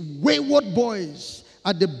 These wayward boys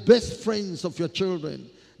are the best friends of your children.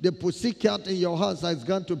 The pussycat in your house has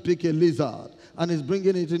gone to pick a lizard and is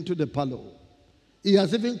bringing it into the parlor. He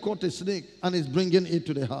has even caught a snake and is bringing it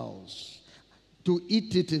to the house to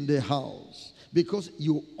eat it in the house because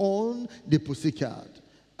you own the pussycat.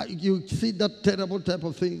 You see that terrible type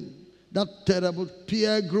of thing, that terrible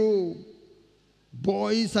peer group,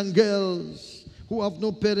 boys and girls who have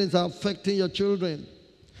no parents are affecting your children.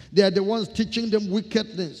 They are the ones teaching them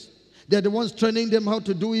wickedness. They are the ones training them how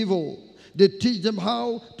to do evil. They teach them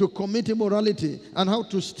how to commit immorality and how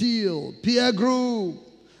to steal. Peer group.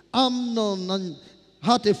 Amnon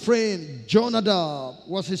had a friend, Jonadab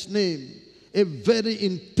was his name. A very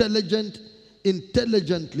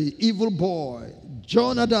intelligently evil boy.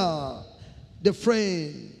 Jonadab, the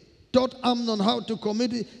friend, taught Amnon how to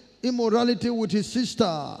commit immorality with his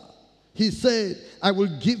sister. He said, "I will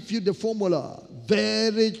give you the formula.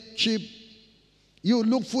 Very cheap. You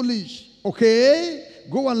look foolish. Okay?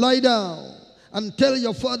 Go and lie down and tell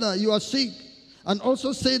your father you are sick. And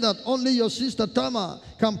also say that only your sister Tamar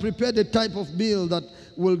can prepare the type of meal that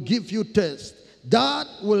will give you taste. That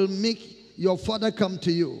will make your father come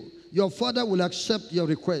to you. Your father will accept your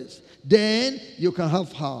request. Then you can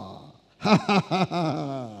have her."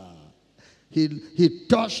 He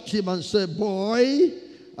touched him and said, "Boy,"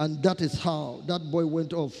 and that is how that boy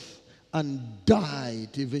went off and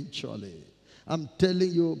died eventually. I'm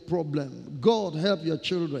telling you, problem. God help your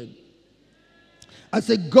children. I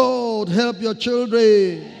say, God help your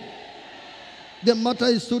children. The matter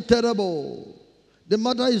is too terrible. The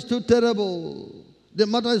matter is too terrible. The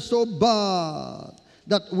matter is so bad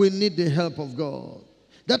that we need the help of God.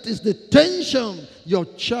 That is the tension your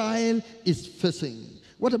child is facing.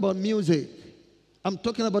 What about music? I'm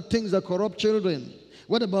talking about things that corrupt children.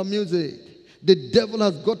 What about music? The devil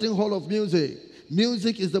has gotten hold of music.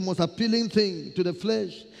 Music is the most appealing thing to the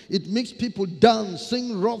flesh. It makes people dance,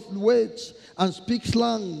 sing rough words, and speak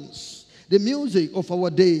slangs. The music of our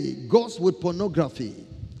day goes with pornography.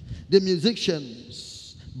 The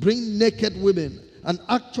musicians bring naked women and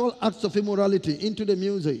actual acts of immorality into the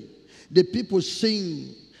music. The people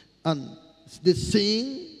sing and they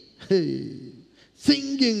sing,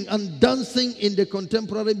 singing and dancing in the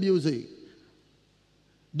contemporary music.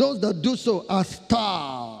 Those that do so are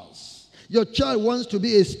stars. Your child wants to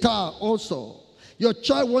be a star also. Your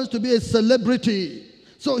child wants to be a celebrity.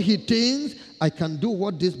 So he thinks, I can do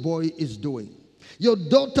what this boy is doing. Your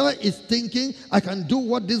daughter is thinking, I can do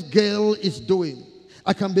what this girl is doing.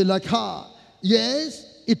 I can be like her.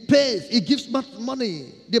 Yes, it pays. It gives much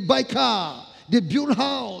money. They buy car. They build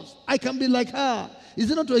house. I can be like her. Is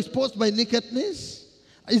it not to expose my nakedness?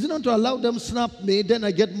 Is it not to allow them snap me, then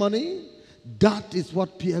I get money? That is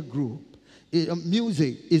what peer group,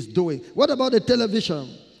 music is doing. What about the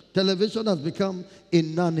television? Television has become a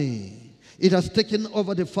nanny. It has taken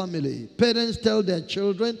over the family. Parents tell their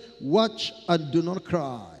children, watch and do not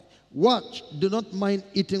cry. Watch, do not mind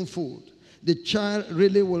eating food. The child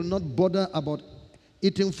really will not bother about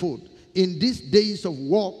eating food. In these days of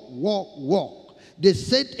walk, they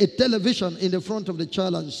set a television in the front of the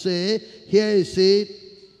child and say, here is it,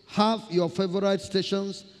 have your favorite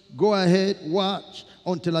stations, go ahead, watch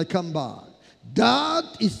until I come back.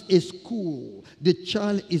 That is a school the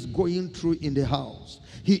child is going through in the house.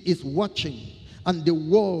 He is watching, and the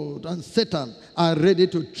world and Satan are ready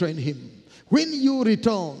to train him. When you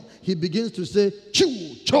return, he begins to say,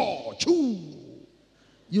 chew, chaw, chew.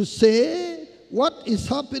 You say, what is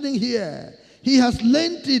happening here? He has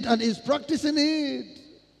learned it and is practicing it.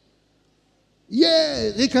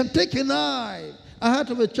 Yes, he can take a knife. I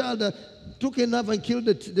heard of a child that took a knife and killed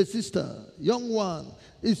the sister, young one.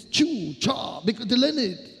 It's chew, chaw, because they learn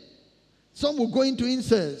it. Some will go into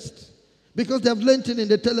incest because they have learned it in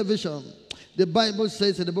the television. The Bible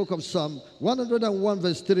says in the book of Psalm 101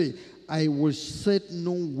 verse 3, I will set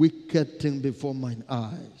no wicked thing before mine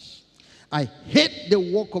eyes. I hate the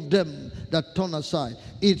work of them that turn aside.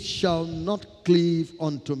 It shall not cleave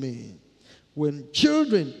unto me. When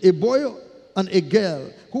children, a boy and a girl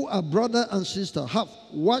who are brother and sister, have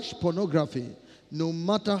watched pornography, no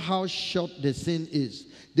matter how short the sin is,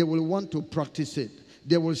 they will want to practice it.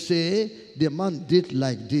 They will say, the man did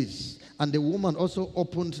like this, and the woman also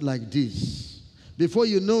opened like this. Before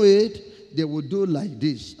you know it, they will do like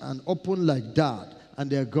this and open like that, and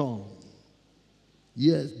they're gone.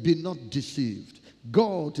 Yes, be not deceived.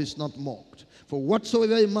 God is not mocked. For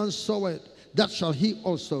whatsoever a man soweth, that shall he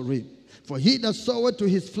also reap. For he that soweth to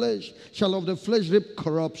his flesh shall of the flesh reap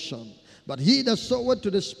corruption. But he that soweth to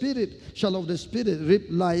the Spirit shall of the Spirit reap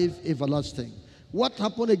life everlasting. What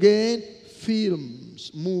happened again?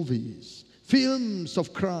 Films, movies, films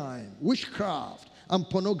of crime, witchcraft, and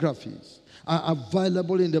pornographies are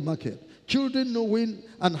available in the market. Children know when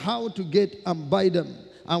and how to get and buy them.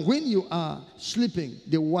 And when you are sleeping,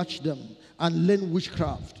 they watch them and learn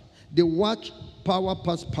witchcraft. They watch power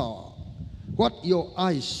past power. What your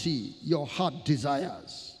eyes see, your heart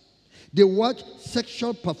desires. They watch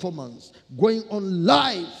sexual performance going on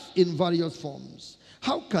live in various forms.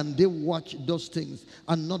 How can they watch those things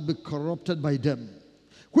and not be corrupted by them?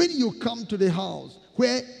 When you come to the house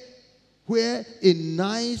where a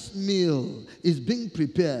nice meal is being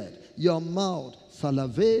prepared, your mouth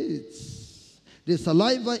salivates. The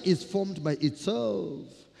saliva is formed by itself.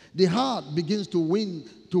 The heart begins to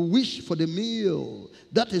wish for the meal.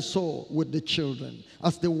 That is so with the children.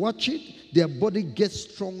 As they watch it, their body gets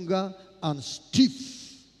stronger and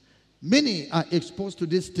stiff. Many are exposed to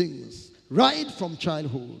these things right from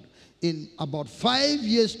childhood. In about 5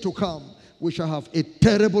 years to come, we shall have a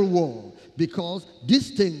terrible war, because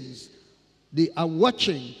these things they are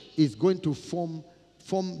watching is going to form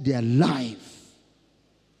their life.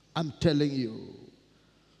 I'm telling you.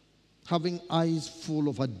 Having eyes full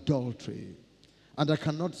of adultery, and I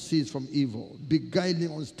cannot cease from evil,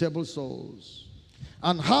 beguiling unstable souls,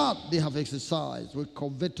 and heart they have exercised with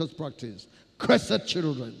covetous practice, cursed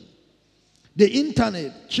children. The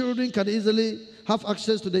internet, children can easily have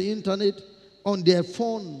access to the internet on their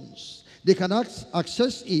phones. They can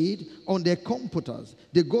access it on their computers.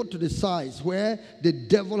 They go to the sites where the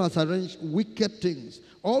devil has arranged wicked things.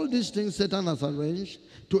 All these things Satan has arranged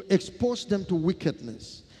to expose them to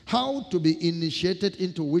wickedness. How to be initiated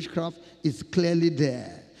into witchcraft is clearly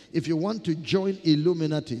there. If you want to join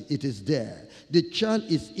Illuminati, it is there. The child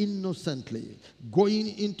is innocently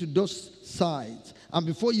going into those sites, and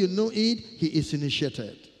before you know it, he is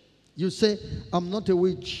initiated. You say, I'm not a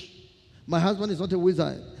witch. My husband is not a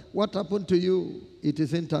wizard. What happened to you? It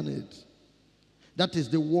is internet. That is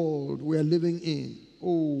the world we are living in.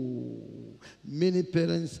 Oh, many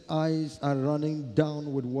parents' eyes are running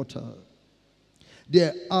down with water.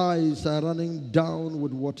 Their eyes are running down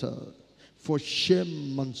with water for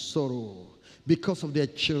shame and sorrow because of their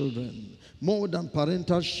children. More than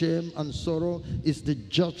parental shame and sorrow is the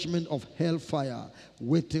judgment of hellfire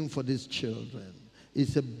waiting for these children.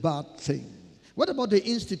 It's a bad thing. What about the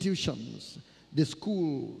institutions? The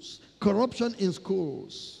schools, corruption in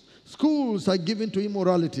schools. Schools are given to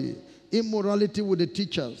immorality. Immorality with the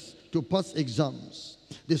teachers to pass exams.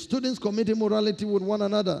 The students commit immorality with one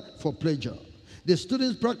another for pleasure. The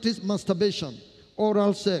students practice masturbation,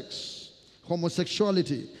 oral sex,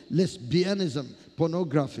 homosexuality, lesbianism,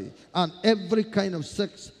 pornography, and every kind of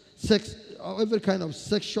every kind of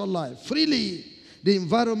sexual life freely. The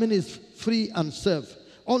environment is free and safe.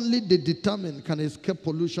 Only the determined can escape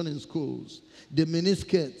pollution in schools. The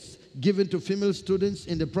miniskirts given to female students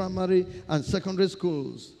in the primary and secondary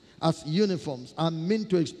schools as uniforms are meant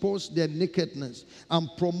to expose their nakedness and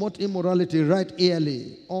promote immorality right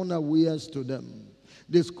early, unawares to them.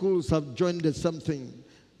 The schools have joined the same thing.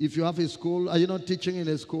 If you have a school, are you not teaching in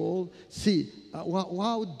a school? See,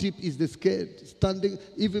 how deep is the skirt, standing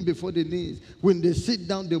even before the knees. When they sit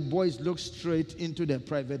down, the boys look straight into their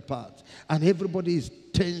private parts. And everybody is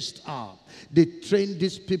tensed up. They train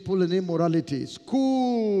these people in immorality.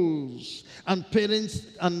 Schools and parents,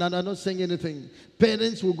 and I'm not saying anything.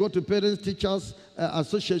 Parents will go to parents-teachers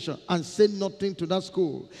association and say nothing to that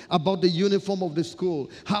school about the uniform of the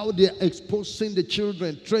school, how they are exposing the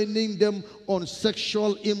children, training them on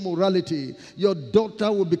sexual immorality. Your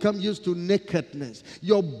daughter will become used to nakedness.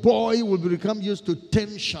 Your boy will become used to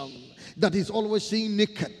tension. That is always seeing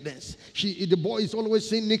nakedness. The boy is always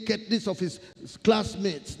seeing nakedness of his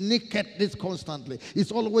classmates, nakedness constantly.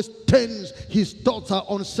 He's always tense. His thoughts are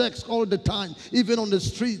on sex all the time. Even on the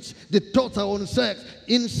streets, the thoughts are on sex.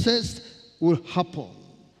 Incest will happen.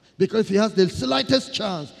 Because if he has the slightest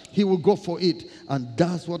chance, he will go for it. And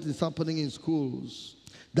that's what is happening in schools.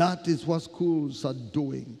 That is what schools are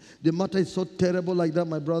doing. The matter is so terrible like that,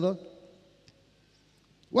 my brother.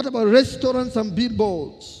 What about restaurants and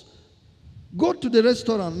billboards? Go to the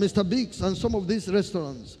restaurant, Mr. Biggs, and some of these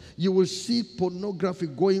restaurants. You will see pornography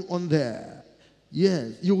going on there.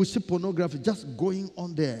 Yes, you will see pornography just going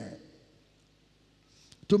on there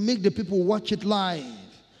to make the people watch it live.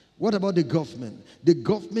 What about the government? The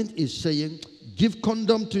government is saying, give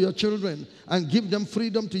condom to your children and give them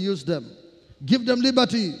freedom to use them. Give them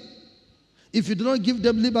liberty. If you do not give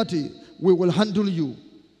them liberty, we will handle you.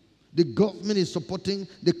 The government is supporting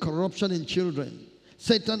the corruption in children.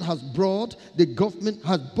 Satan has bought the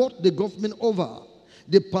government over.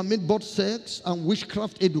 They permit both sex and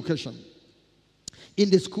witchcraft education. In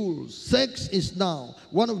the schools, sex is now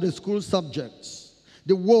one of the school subjects.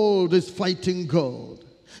 The world is fighting God.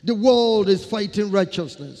 The world is fighting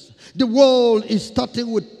righteousness. The world is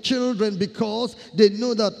starting with children because they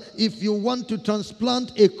know that if you want to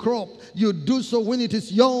transplant a crop, you do so when it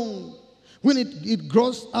is young. When it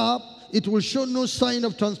grows up, it will show no sign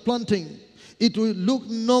of transplanting. It will look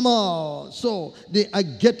normal. So they are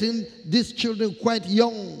getting these children quite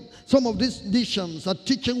young. Some of these nations are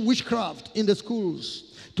teaching witchcraft in the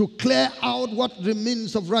schools to clear out what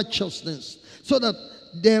remains of righteousness so that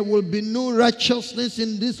there will be no righteousness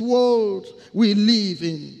in this world we live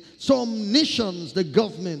in. Some nations, the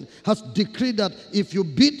government has decreed that if you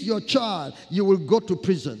beat your child, you will go to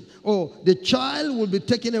prison. Or the child will be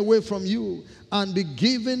taken away from you and be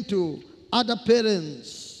given to other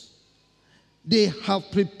parents. They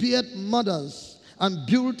have prepared mothers and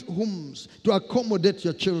built homes to accommodate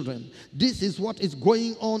your children. This is what is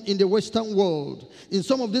going on in the Western world. In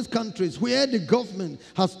some of these countries where the government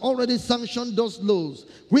has already sanctioned those laws,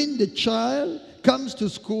 when the child comes to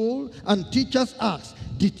school and teachers ask,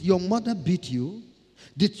 did your mother beat you?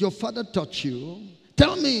 Did your father touch you?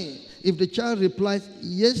 Tell me. If the child replies,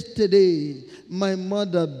 yesterday my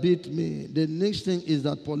mother beat me, the next thing is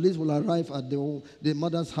that police will arrive at the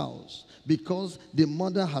mother's house because the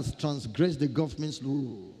mother has transgressed the government's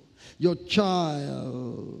rule. Your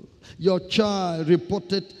child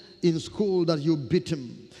reported in school that you beat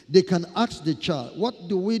him. They can ask the child, what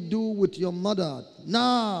do we do with your mother?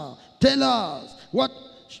 Now, tell us what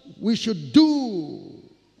we should do.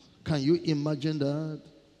 Can you imagine that?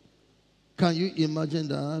 Can you imagine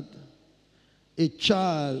that? A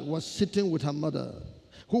child was sitting with her mother,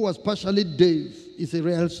 who was partially deaf. It's a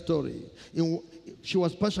real story. She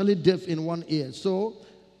was partially deaf in one ear, so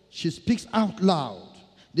she speaks out loud.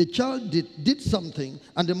 The child did something,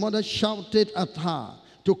 and the mother shouted at her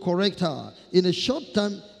to correct her. In a short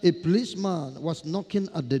time, a policeman was knocking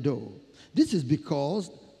at the door. This is because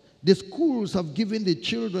the schools have given the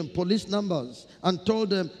children police numbers and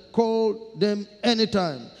told them, call them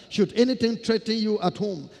anytime. Should anything threaten you at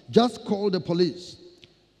home, just call the police.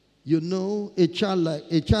 You know, a child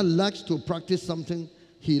likes to practice something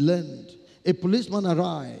he learned. A policeman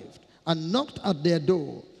arrived and knocked at their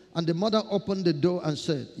door, and the mother opened the door and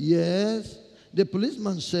said, yes. The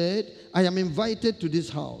policeman said, I am invited to this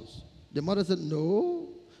house. The mother said, no,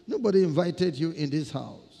 Nobody invited you in this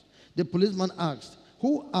house. The policeman asked,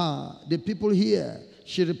 who are the people here?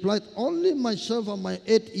 She replied, only myself and my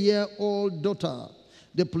 8-year-old daughter.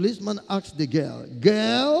 The policeman asked the girl,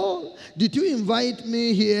 girl, did you invite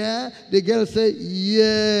me here? The girl said,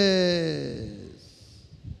 yes.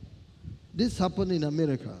 This happened in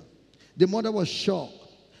America. The mother was shocked.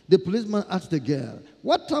 The policeman asked the girl,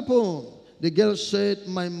 what happened? The girl said,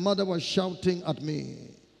 my mother was shouting at me.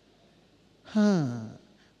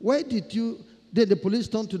 Why did you, then the police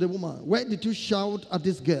turned to the woman, why did you shout at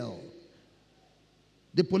this girl?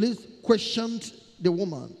 The police questioned the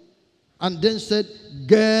woman and then said,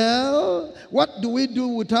 girl, what do we do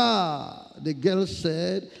with her? The girl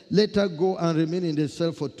said, let her go and remain in the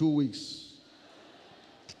cell for 2 weeks.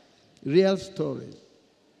 Real story.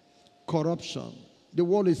 Corruption. The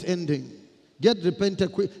world is ending. Get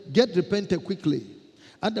repented quickly.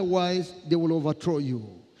 Otherwise, they will overthrow you.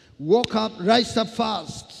 Walk up, rise up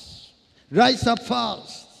fast. Rise up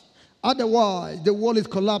fast. Otherwise, the world is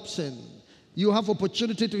collapsing. You have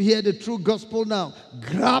opportunity to hear the true gospel now.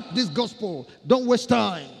 Grab this gospel. Don't waste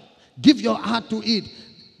time. Give your heart to it.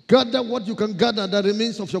 Gather what you can gather that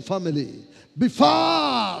remains of your family. Be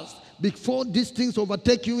fast before these things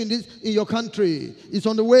overtake you in your country. It's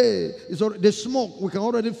on the way. The smoke, we can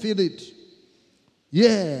already feel it.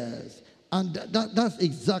 Yes. And that's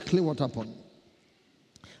exactly what happened.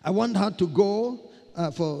 I want her to go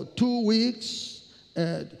for 2 weeks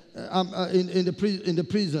in the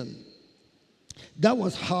prison. That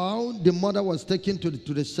was how the mother was taken to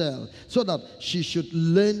the cell, so that she should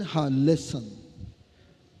learn her lesson.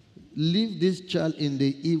 Leave this child in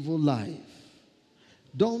the evil life.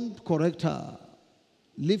 Don't correct her.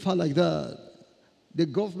 Leave her like that. The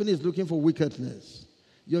government is looking for wickedness.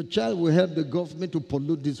 Your child will help the government to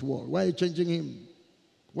pollute this world. Why are you changing him?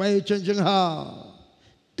 Why are you changing her?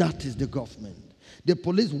 That is the government. The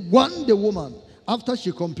police warned the woman after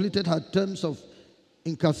she completed her terms of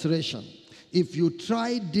incarceration. If you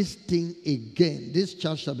try this thing again, this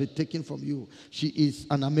child shall be taken from you. She is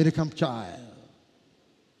an American child.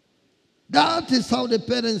 That is how the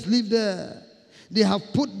parents live there. They have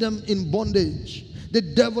put them in bondage. The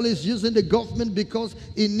devil is using the government because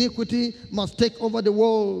iniquity must take over the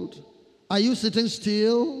world. Are you sitting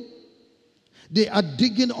still? They are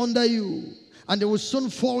digging under you, and they will soon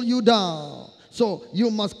fall you down. So you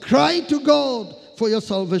must cry to God for your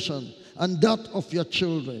salvation and that of your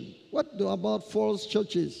children. What about false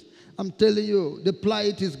churches? I'm telling you, the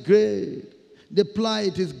plight is great. The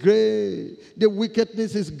plight is great. The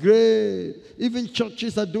wickedness is great. Even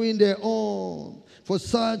churches are doing their own. For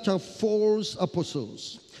such are false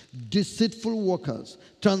apostles, deceitful workers,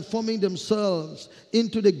 transforming themselves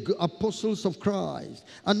into the apostles of Christ.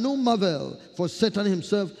 And no marvel, for Satan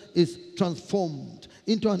himself is transformed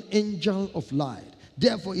into an angel of light.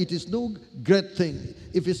 Therefore, it is no great thing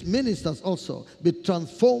if his ministers also be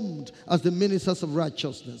transformed as the ministers of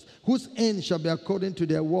righteousness, whose end shall be according to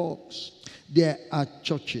their works. There are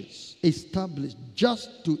churches established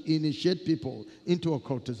just to initiate people into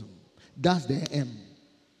occultism. That's their aim.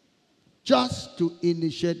 Just to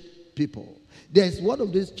initiate people. There's one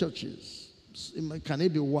of these churches. Can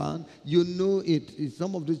it be one? You know it. In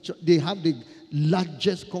some of these churches, they have the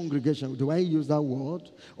largest congregation. Do I use that word?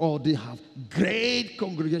 Or they have great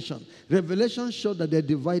congregation. Revelation showed that they're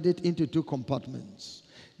divided into 2 compartments.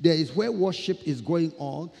 There is where worship is going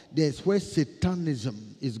on. There is where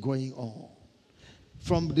Satanism is going on.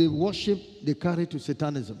 From the worship, they carry to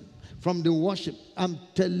Satanism. From the worship, I'm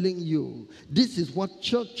telling you, this is what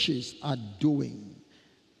churches are doing.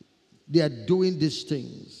 They are doing these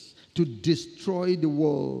things to destroy the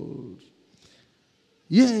world.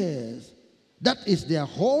 Yes, that is their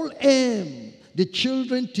whole aim. The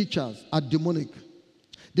children teachers are demonic.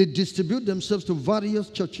 They distribute themselves to various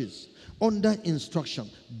churches under instruction.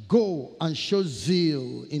 Go and show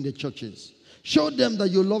zeal in the churches. Show them that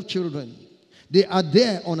you love children. They are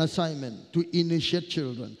there on assignment to initiate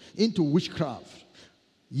children into witchcraft.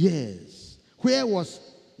 Yes. Where was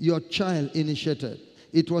your child initiated?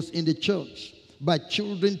 It was in the church by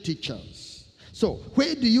children teachers. So,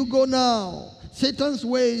 where do you go now? Satan's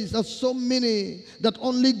ways are so many that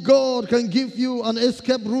only God can give you an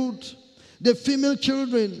escape route. The female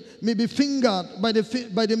children may be fingered by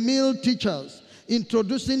the male teachers,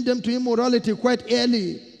 introducing them to immorality quite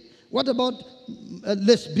early. What about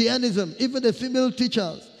lesbianism? Even the female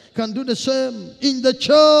teachers can do the same in the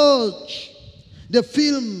church. The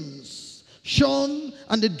films shown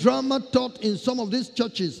and the drama taught in some of these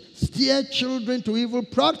churches steer children to evil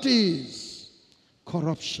practice.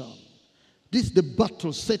 Corruption. This is the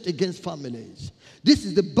battle set against families. This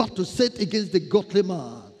is the battle set against the godly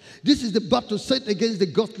man. This is the battle set against the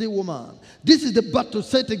godly woman. This is the battle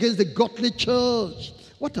set against the godly church.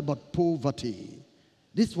 What about poverty?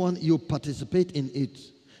 This one, you participate in it.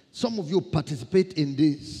 Some of you participate in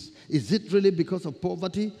this. Is it really because of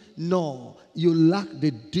poverty? No. You lack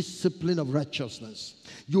the discipline of righteousness.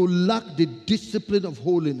 You lack the discipline of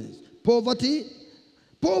holiness. Poverty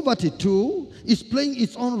too is playing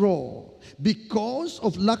its own role. Because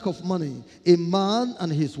of lack of money, a man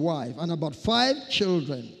and his wife and about 5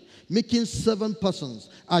 children, making 7 persons,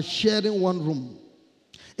 are sharing one room.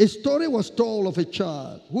 A story was told of a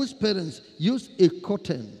child whose parents used a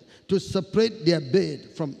curtain to separate their bed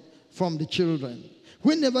from the children.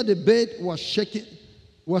 Whenever the bed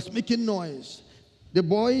was making noise, the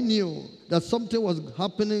boy knew that something was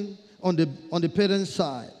happening on the parents'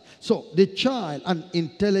 side. So the child, an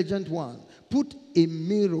intelligent one, put a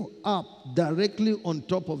mirror up directly on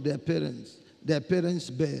top of their parents'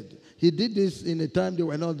 bed. He did this in a time they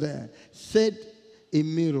were not there. Set a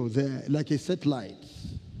mirror there, like a satellite,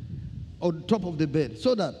 on top of the bed,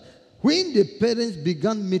 so that when the parents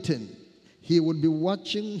began meeting, he would be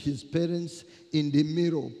watching his parents in the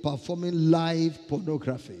mirror performing live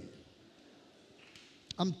pornography.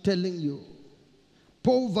 I'm telling you,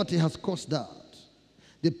 poverty has caused that.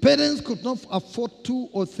 The parents could not afford 2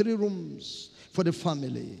 or 3 rooms for the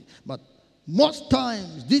family. But most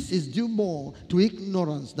times, this is due more to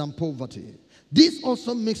ignorance than poverty. This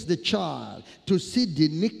also makes the child to see the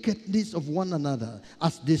nakedness of one another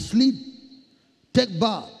as they sleep, take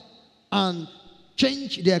bath, and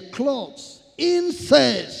change their clothes.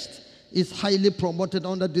 Incest is highly promoted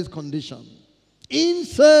under this condition.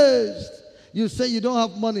 Incest. You say you don't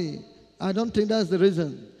have money. I don't think that's the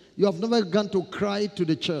reason. You have never gone to cry to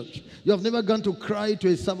the church. You have never gone to cry to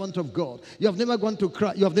a servant of God. You have never gone to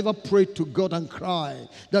cry. You have never prayed to God and cry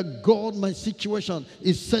that God, my situation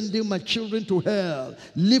is sending my children to hell.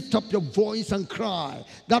 Lift up your voice and cry.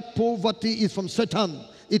 That poverty is from Satan.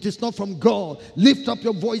 It is not from God. Lift up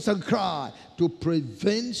your voice and cry to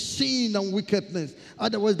prevent sin and wickedness.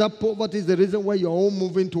 Otherwise, that poverty is the reason why you're all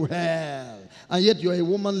moving to hell. And yet you're a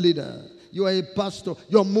woman leader. You are a pastor.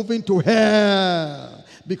 You're moving to hell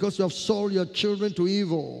because you have sold your children to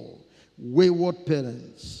evil. Wayward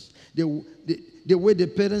parents. The way the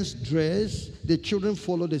parents dress, the children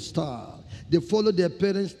follow the style. They follow their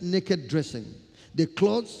parents' naked dressing. The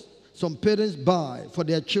clothes some parents buy for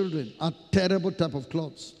their children are terrible type of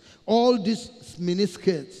clothes. All these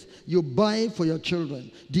miniskirts you buy for your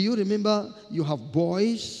children. Do you remember you have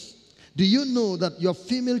boys? Do you know that your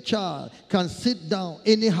female child can sit down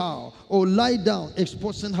anyhow or lie down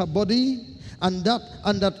exposing her body? And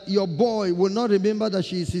that your boy will not remember that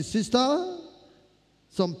she is his sister?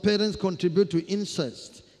 Some parents contribute to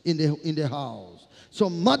incest in the house.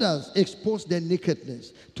 Some mothers expose their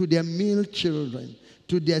nakedness to their male children,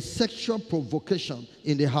 to their sexual provocation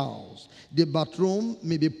in the house. The bathroom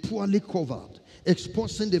may be poorly covered,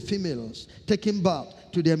 exposing the females taking bath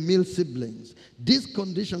to their male siblings. This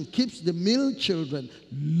condition keeps the male children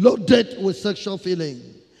loaded with sexual feeling.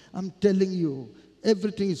 I'm telling you,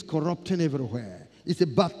 everything is corrupting everywhere. It's a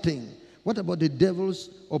bad thing. What about the devil's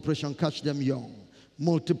operation Catch Them Young?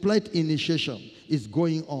 Multiplied initiation is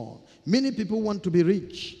going on. Many people want to be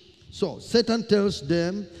rich. So Satan tells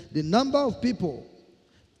them the number of people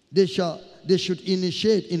they should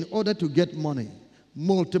initiate in order to get money.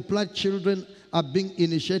 Multiplied children are being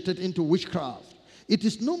initiated into witchcraft. It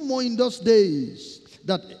is no more in those days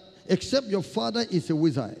that except your father is a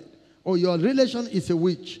wizard or your relation is a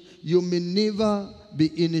witch, you may never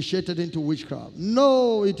be initiated into witchcraft.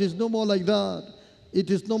 No, it is no more like that. It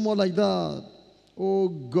is no more like that. Oh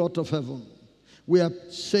God of heaven, we are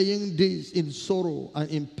saying this in sorrow and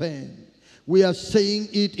in pain. We are saying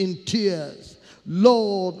it in tears.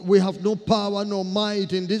 Lord, we have no power nor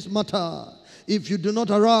might in this matter. If you do not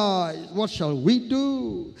arise, what shall we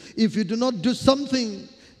do? If you do not do something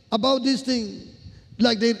about this thing,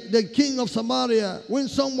 like the king of Samaria, when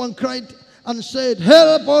someone cried and said,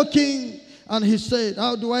 "Help, O king," and he said,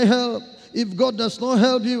 "How do I help? If God does not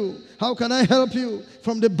help you, how can I help you?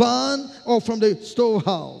 From the barn or from the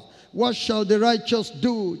storehouse? What shall the righteous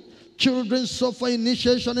do?" Children suffer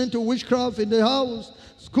initiation into witchcraft in the house,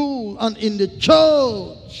 school, and in the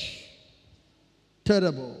church.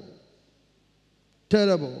 Terrible.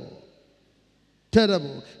 Terrible.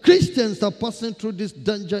 Terrible. Christians are passing through this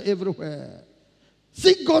danger everywhere.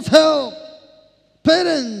 Seek God's help.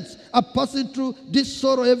 Parents are passing through this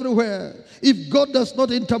sorrow everywhere. If God does not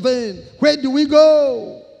intervene, where do we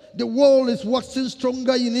go? The world is waxing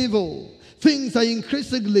stronger in evil. Things are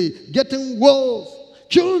increasingly getting worse.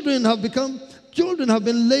 Children have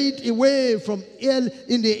been laid away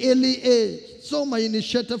in the early age. Some are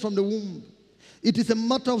initiated from the womb. It is a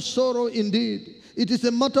matter of sorrow indeed. It is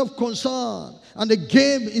a matter of concern. And the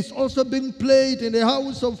game is also being played in the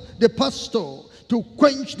house of the pastor to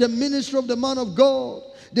quench the ministry of the man of God.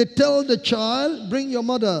 They tell the child, bring your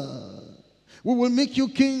mother. We will make you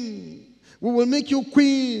king. We will make you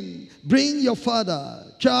queen. Bring your father.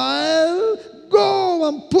 Child, go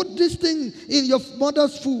and put this thing in your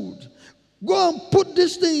mother's food. Go and put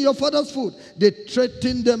this thing in your father's food. They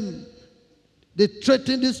threaten them. They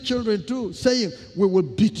threaten these children too, saying, we will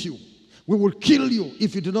beat you. We will kill you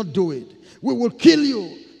if you do not do it. We will kill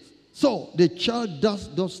you. So the child does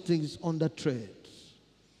those things under threat.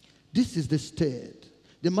 This is the state.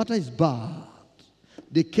 The matter is bad.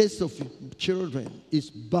 The case of children is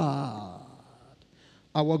bad.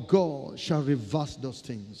 Our God shall reverse those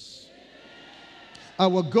things.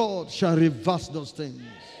 Our God shall reverse those things.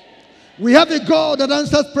 We have a God that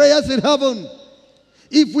answers prayers in heaven.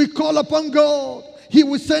 If we call upon God, He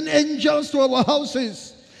will send angels to our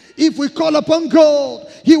houses. If we call upon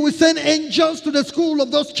God, He will send angels to the school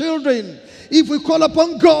of those children. If we call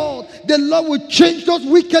upon God, the Lord will change those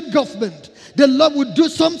wicked government. The Lord will do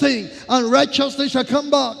something and righteousness shall come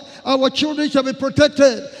back. Our children shall be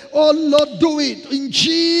protected. Oh Lord, do it in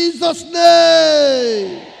Jesus'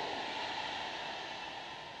 name.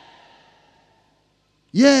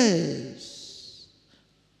 Yes.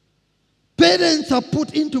 Parents are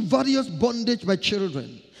put into various bondage by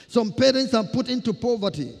children. Some parents are put into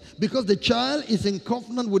poverty because the child is in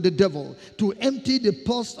covenant with the devil to empty the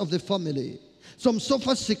purse of the family. Some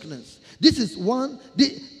suffer sickness. This is one.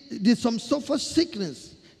 Some suffer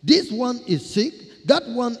sickness. This one is sick. That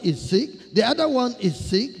one is sick. The other one is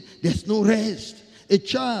sick. There's no rest. A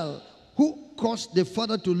child who caused the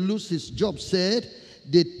father to lose his job said,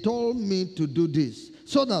 they told me to do this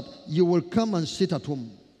so that you will come and sit at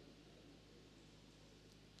home.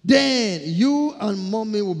 Then you and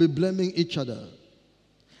mommy will be blaming each other.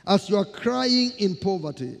 As you are crying in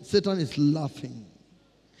poverty, Satan is laughing.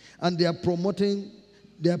 And they are promoting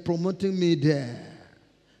me there.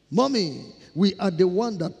 Mommy, we are the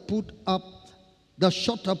one that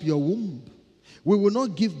shut up your womb. We will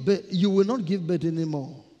not give birth, you will not give birth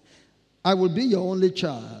anymore. I will be your only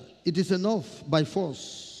child. It is enough by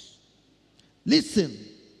force. Listen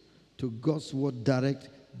to God's word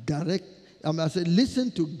I said, listen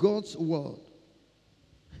to God's word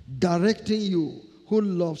directing you who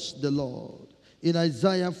loves the Lord. In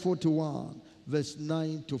Isaiah 41, verse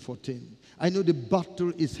 9 to 14. I know the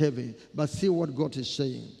battle is heavy, but see what God is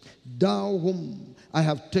saying. Thou whom I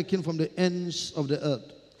have taken from the ends of the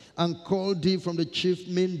earth, and called thee from the chief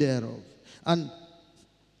men thereof, and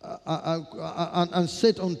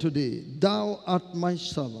said unto thee, thou art my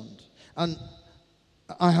servant, and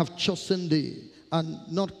I have chosen thee,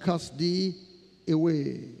 and not cast thee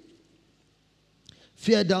away.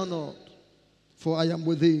 Fear thou not, for I am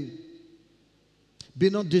with thee. Be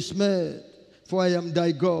not dismayed, for I am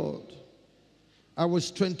thy God. I will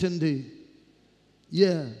strengthen thee.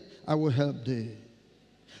 Yeah, I will help thee.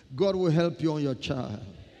 God will help you on your child.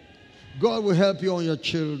 God will help you on your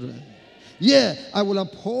children. Yeah, I will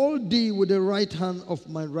uphold thee with the right hand of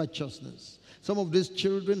my righteousness. Some of these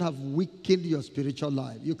children have weakened your spiritual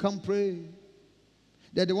life. You can't pray.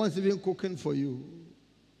 They're the ones even cooking for you.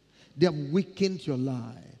 They have weakened your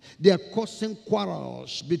life. They are causing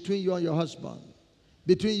quarrels between you and your husband.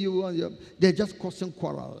 Between you and they're just causing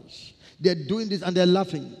quarrels. They're doing this and they're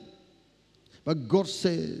laughing. But God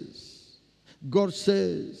says,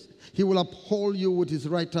 He will uphold you with His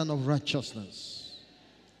right hand of righteousness.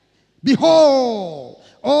 Behold,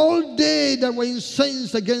 all they that were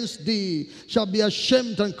incensed against thee shall be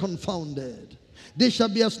ashamed and confounded. They shall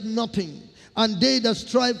be as nothing, and they that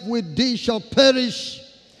strive with thee shall perish.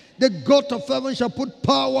 The God of heaven shall put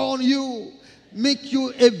power on you, make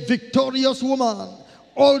you a victorious woman.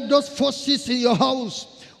 All those forces in your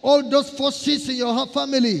house, all those forces in your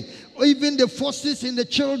family, even the forces in the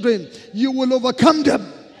children, you will overcome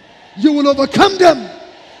them. You will overcome them.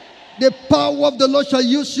 The power of the Lord shall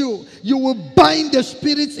use you. You will bind the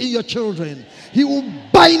spirits in your children. He will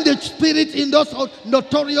bind the spirit in those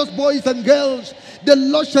notorious boys and girls. The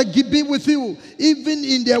Lord shall be with you. Even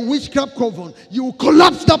in their witchcraft coven, you will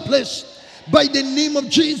collapse that place. By the name of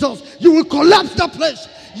Jesus, you will collapse that place.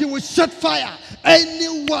 You will set fire.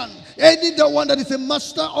 Any the one that is a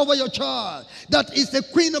master over your child, that is the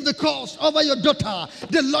queen of the cause over your daughter,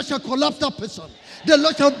 the Lord shall collapse that person. The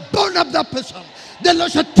Lord shall burn up that person. The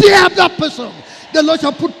Lord shall tear up that person. The Lord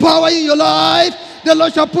shall put power in your life. The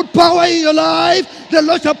Lord shall put power in your life. The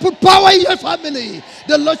Lord shall put power in your family.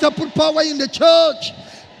 The Lord shall put power in the church.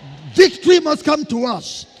 Victory must come to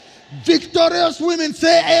us. Victorious women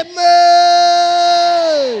say amen.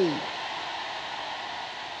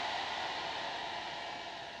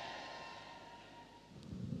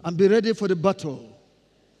 And be ready for the battle.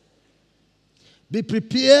 Be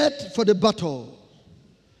prepared for the battle.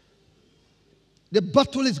 The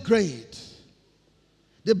battle is great.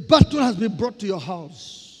 The battle has been brought to your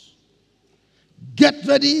house. Get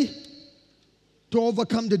ready to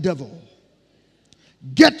overcome the devil.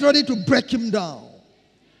 Get ready to break him down.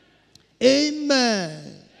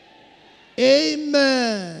 Amen.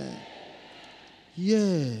 Amen.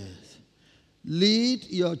 Yes. Lead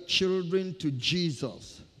your children to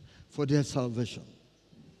Jesus for their salvation.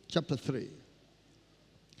 Chapter 3.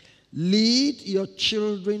 Lead your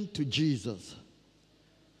children to Jesus.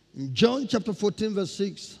 In John chapter 14 verse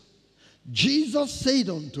 6, Jesus said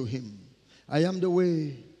unto him, I am the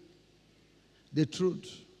way, the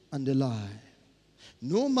truth, and the life.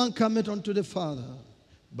 No man cometh unto the Father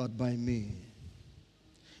but by me.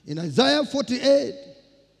 In Isaiah 48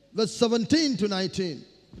 verse 17 to 19,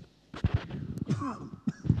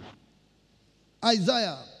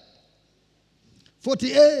 Isaiah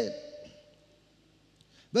 48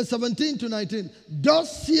 verse 17 to 19,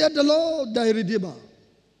 thus saith the Lord thy Redeemer,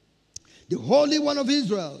 the Holy One of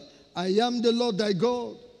Israel, I am the Lord thy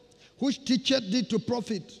God, which teacheth thee to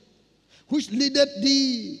profit, which leadeth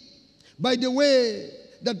thee by the way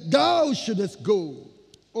that thou shouldest go.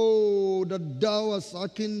 Oh, that thou hast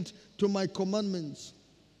hearkened to my commandments.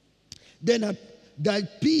 Then had thy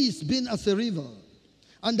peace been as a river,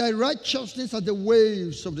 and thy righteousness as the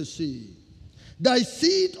waves of the sea. Thy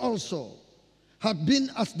seed also had been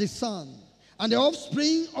as the sun, and the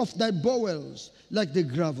offspring of thy bowels like the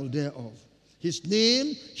gravel thereof. His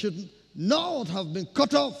name should not have been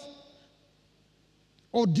cut off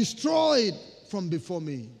or destroyed from before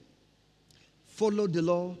me. Follow the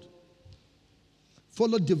Lord.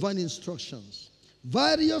 Follow divine instructions.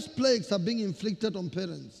 Various plagues are being inflicted on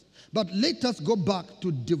parents, but let us go back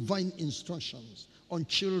to divine instructions on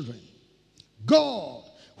children. God,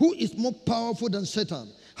 who is more powerful than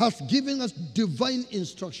Satan, has given us divine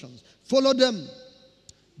instructions. Follow them.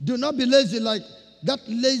 Do not be lazy like that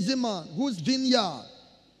lazy man whose vineyard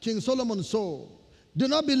King Solomon saw. Do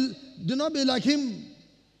not be like him.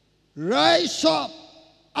 Rise up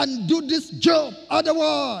and do this job.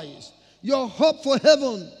 Otherwise, your hope for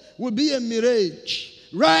heaven will be a mirage.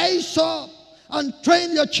 Rise up and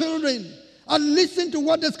train your children and listen to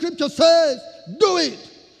what the scripture says. Do it.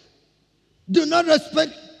 Do not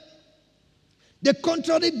respect the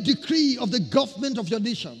contrary decree of the government of your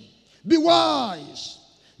nation. Be wise.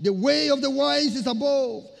 The way of the wise is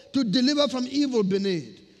above, to deliver from evil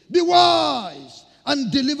beneath. Be wise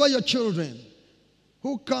and deliver your children.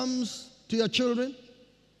 Who comes to your children?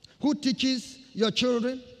 Who teaches your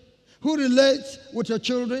children? Who relates with your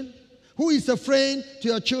children? Who is a friend to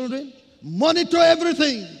your children? Monitor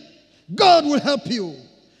everything. God will help you.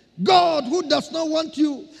 God, who does not want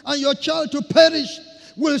you and your child to perish,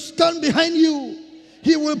 will stand behind you.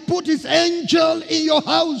 He will put his angel in your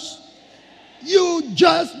house. You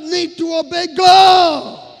just need to obey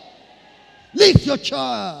God. Lead your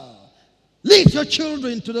child. Lead your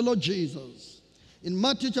children to the Lord Jesus. In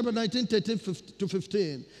Matthew chapter 19, 13 to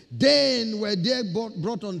 15, then were there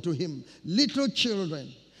brought unto him little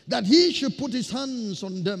children, that he should put his hands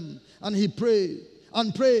on them, and he prayed,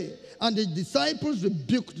 and the disciples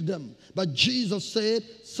rebuked them. But Jesus said,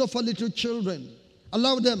 suffer little children,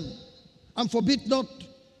 allow them, and forbid not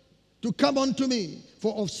to come unto me,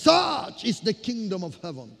 for of such is the kingdom of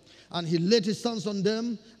heaven. And he laid his hands on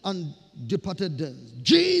them and departed them.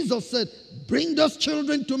 Jesus said, bring those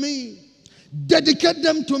children to me. Dedicate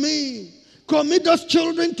them to me. Commit those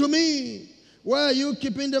children to me. Why are you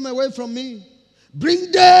keeping them away from me?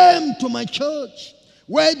 Bring them to my church.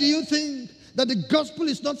 Why do you think that the gospel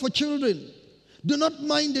is not for children? Do not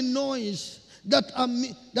mind the noise they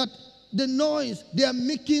are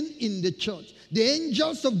making in the church. The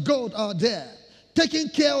angels of God are there, taking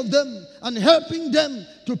care of them and helping them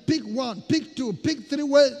to pick one, pick two, pick three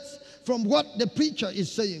words from what the preacher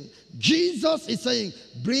is saying. Jesus is saying,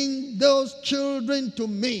 bring those children to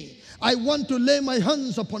me. I want to lay my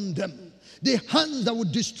hands upon them. The hands that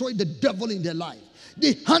would destroy the devil in their life.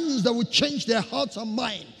 The hands that would change their hearts and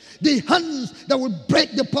mind. The hands that will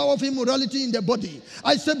break the power of immorality in their body.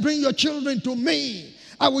 I said, bring your children to me.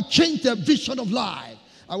 I will change their vision of life.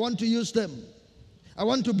 I want to use them. I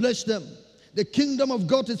want to bless them. The kingdom of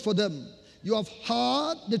God is for them. You have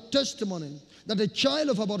heard the testimony that a child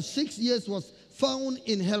of about 6 years was found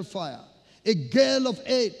in hellfire. A girl of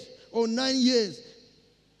 8 or 9 years,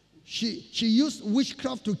 she used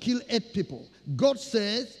witchcraft to kill 8 people. God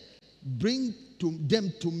says, bring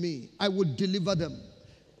them to me. I will deliver them.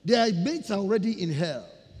 Their mates are already in hell.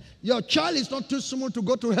 Your child is not too small to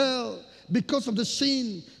go to hell because of the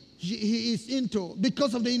sin he is into,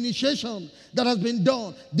 because of the initiation that has been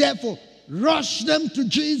done. Therefore, rush them to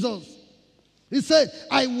Jesus. He said,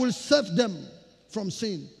 I will save them from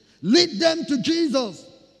sin. Lead them to Jesus.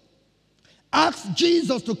 Ask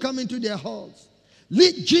Jesus to come into their hearts.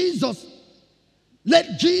 Let Jesus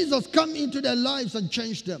come into their lives and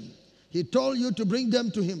change them. He told you to bring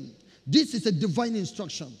them to him. This is a divine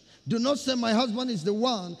instruction. Do not say, my husband is the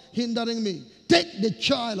one hindering me. Take the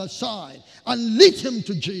child aside and lead him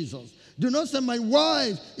to Jesus. Do not say, my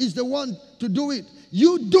wife is the one to do it.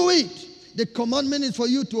 You do it. The commandment is for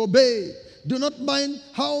you to obey. Do not mind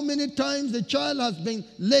how many times the child has been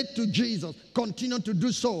led to Jesus. Continue to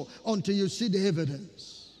do so until you see the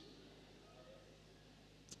evidence.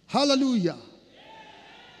 Hallelujah.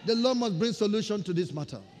 The Lord must bring solution to this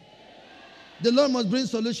matter. The Lord must bring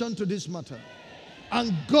solution to this matter.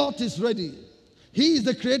 And God is ready. He is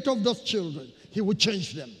the creator of those children. He will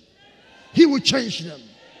change them. He will change them.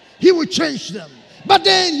 He will change them. But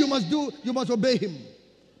then you must obey him.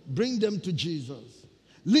 Bring them to Jesus.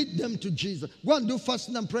 Lead them to Jesus. Go and do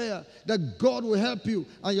fasting and prayer that God will help you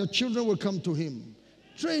and your children will come to him.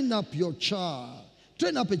 Train up your child.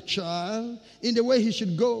 Train up a child in the way he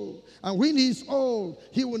should go. And when he is old,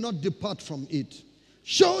 he will not depart from it.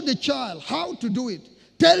 Show the child how to do it.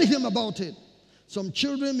 Tell him about it. Some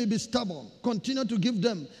children may be stubborn. Continue to give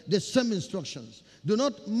them the same instructions. Do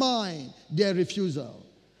not mind their refusal,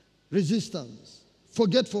 resistance,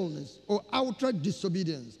 forgetfulness, or outright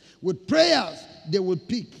disobedience. With prayers, they will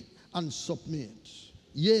pick and submit.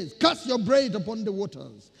 Yes, cast your bread upon the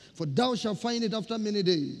waters, for thou shalt find it after many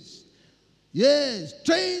days. Yes,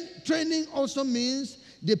 training also means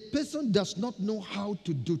the person does not know how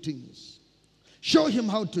to do things. Show him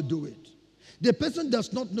how to do it. The person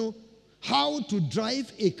does not know how to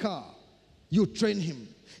drive a car. You train him.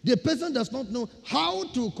 The person does not know how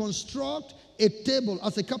to construct a table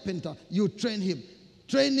as a carpenter. You train him.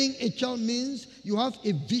 Training a child means you have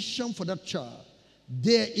a vision for that child.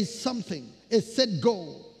 There is something, a set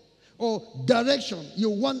goal or direction you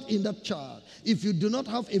want in that child. If you do not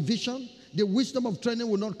have a vision, the wisdom of training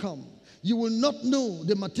will not come. You will not know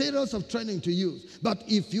the materials of training to use. But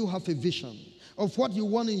if you have a vision of what you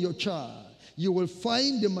want in your child, you will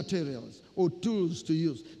find the materials or tools to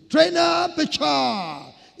use. Train up a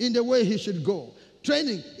child in the way he should go.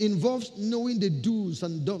 Training involves knowing the do's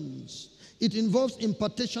and don'ts. It involves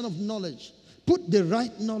impartation of knowledge. Put the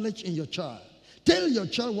right knowledge in your child. Tell your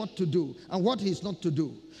child what to do and what he is not to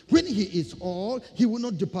do. When he is old, he will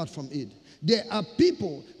not depart from it. There are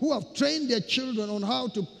people who have trained their children on how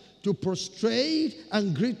to prostrate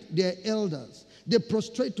and greet their elders. They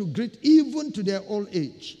prostrate to greet even to their old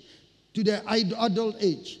age, to their adult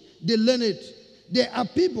age. They learn it. There are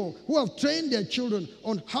people who have trained their children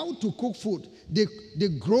on how to cook food. They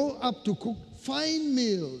grow up to cook fine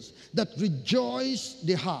meals that rejoice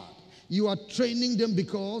the heart. You are training them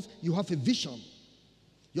because you have a vision.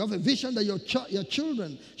 You have a vision that your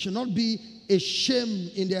children should not be a shame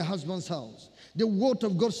in their husband's house. The word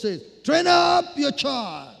of God says, train up your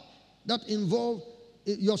child. That involves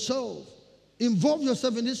yourself. Involve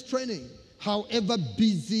yourself in this training, however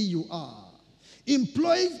busy you are.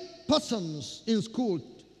 Employ persons in school,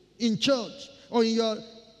 in church, or in your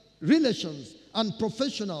relations and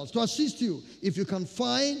professionals to assist you if you can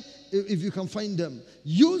find them.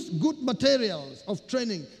 Use good materials of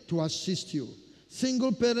training to assist you.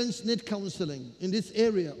 Single parents need counseling in this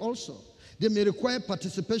area also. They may require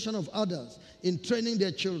participation of others in training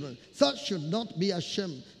their children. Such should not be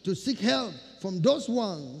ashamed to seek help from those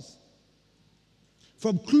ones,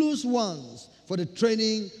 from close ones, for the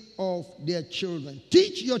training of their children.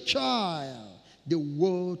 Teach your child the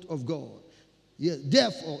word of God. Yes,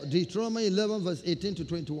 therefore, Deuteronomy 11 verse 18 to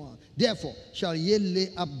 21. Therefore, shall ye lay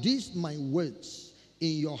up these my words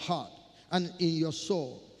in your heart and in your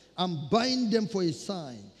soul, and bind them for a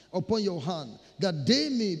sign upon your hand, that they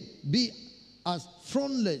may be as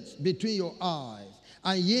frontlets between your eyes,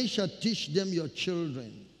 and ye shall teach them your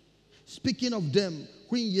children, speaking of them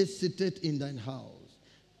when ye sitteth in thine house,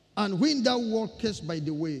 and when thou walkest by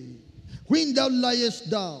the way, when thou liest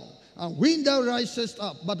down, and when thou risest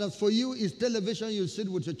up. But as for you, is television. You sit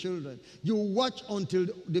with your children. You watch until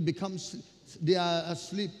they are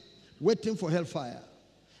asleep, waiting for hellfire.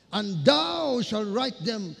 And thou shalt write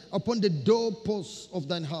them upon the doorposts of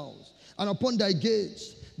thine house, and upon thy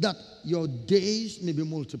gates, that your days may be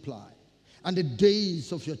multiplied, and the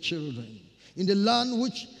days of your children, in the land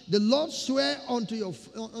which the Lord sware unto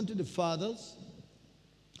the fathers,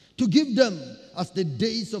 to give them as the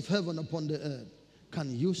days of heaven upon the earth.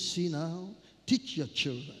 Can you see now? Teach your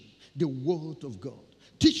children the word of God.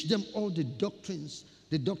 Teach them all the doctrines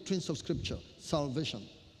of Scripture: salvation,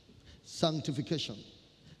 sanctification,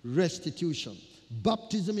 restitution,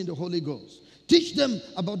 baptism in the Holy Ghost. Teach them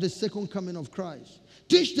about the second coming of Christ.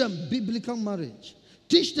 Teach them biblical marriage.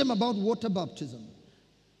 Teach them about water baptism,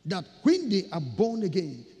 that when they are born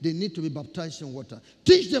again, they need to be baptized in water.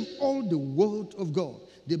 Teach them all the word of God.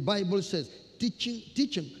 The Bible says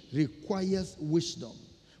teaching requires wisdom,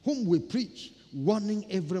 whom we preach, warning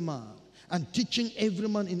every man and teaching every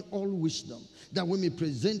man in all wisdom, that we may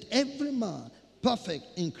present every man perfect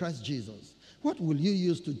in Christ Jesus. What will you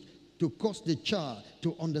use to cause the child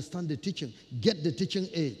to understand the teaching? Get the teaching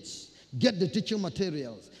aids. Get the teaching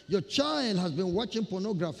materials. Your child has been watching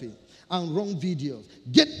pornography and wrong videos.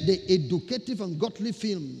 Get the educative and godly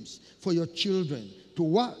films for your children to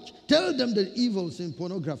watch. Tell them the evils in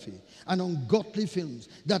pornography and ungodly films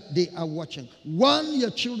that they are watching. Warn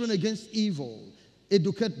your children against evil.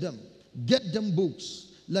 Educate them. Get them books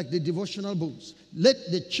like the devotional books. Let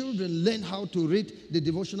the children learn how to read the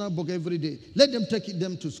devotional book every day. Let them take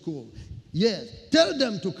them to school. Yes. Tell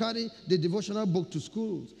them to carry the devotional book to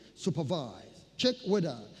schools. Supervise. Check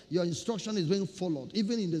whether your instruction is being followed.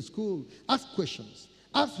 Even in the school, ask questions.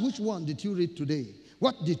 Ask, which one did you read today?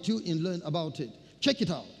 What did you learn about it? Check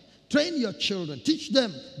it out. Train your children. Teach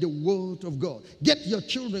them the word of God. Get your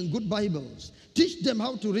children good Bibles. Teach them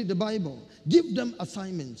how to read the Bible. Give them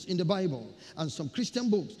assignments in the Bible and some Christian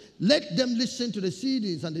books. Let them listen to the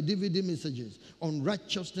CDs and the DVD messages on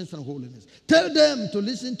righteousness and holiness. Tell them to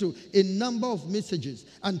listen to a number of messages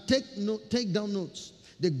and take down notes.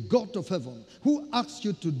 The God of heaven, who asks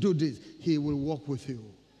you to do this, he will walk with you.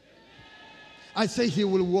 I say he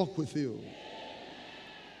will walk with you.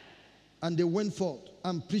 And they went forth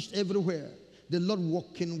and preached everywhere, the Lord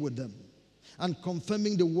walking with them and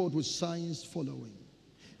confirming the word with signs following.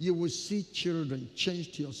 You will see children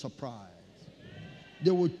change to your surprise.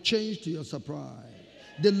 They will change to your surprise.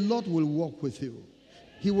 The Lord will walk with you.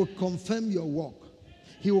 He will confirm your walk.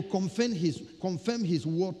 He will confirm his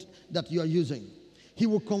word that you are using. He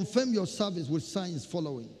will confirm your service with signs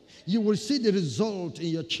following. You will see the result in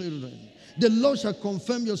your children. The Lord shall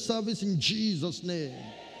confirm your service in Jesus' name.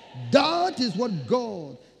 That is what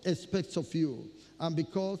God expects of you. And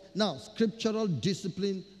because, now, scriptural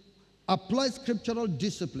discipline, apply scriptural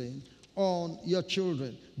discipline on your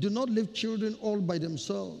children. Do not leave children all by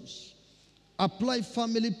themselves. Apply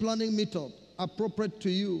family planning method appropriate to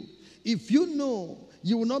you. If you know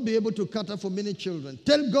you will not be able to cater for many children,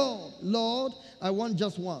 tell God, Lord, I want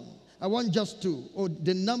just one. I want just two. Or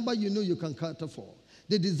the number you know you can cater for.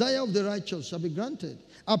 The desire of the righteous shall be granted.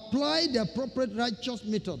 Apply the appropriate righteous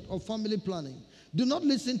method of family planning. Do not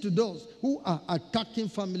listen to those who are attacking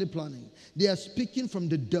family planning. They are speaking from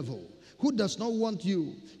the devil, who does not want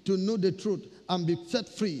you to know the truth and be set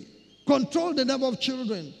free. Control the number of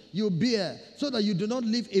children you bear so that you do not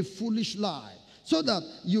live a foolish life, so that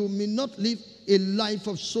you may not live a life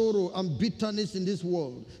of sorrow and bitterness in this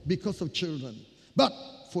world because of children. But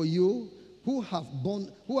for you who have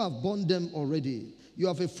born them already, you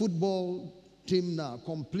have a football team now,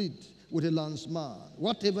 complete with a landsman.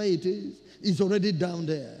 Whatever it is already down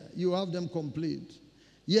there. You have them complete.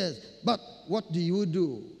 Yes, but what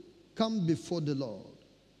do? Come before the Lord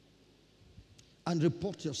and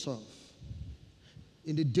report yourself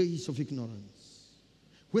in the days of ignorance,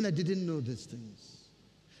 when I didn't know these things,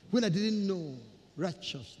 when I didn't know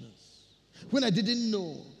righteousness, when I didn't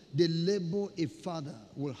know the labor a father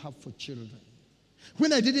will have for children,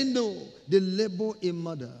 when I didn't know the labor a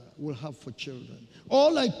mother will have for children.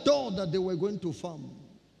 All I thought that they were going to farm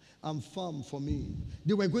and farm for me.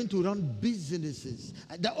 They were going to run businesses.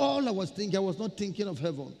 All I was thinking, I was not thinking of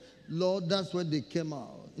heaven. Lord, that's when they came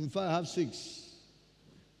out. In fact, I have 6.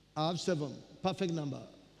 I have 7. Perfect number.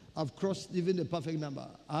 I've crossed even the perfect number.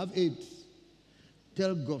 I have 8.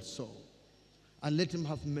 Tell God so. And let him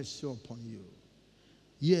have mercy upon you.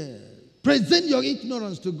 Yeah. Present your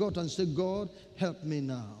ignorance to God and say, God, help me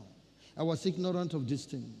now. I was ignorant of these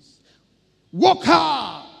things. Work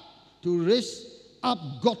hard to raise up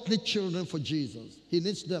godly children for Jesus. He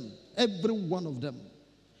needs them, every one of them.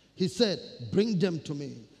 He said, bring them to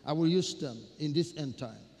me. I will use them in this end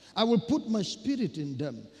time. I will put my spirit in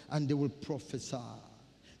them and they will prophesy.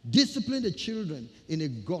 Discipline the children in a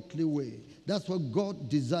godly way. That's what God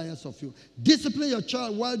desires of you. Discipline your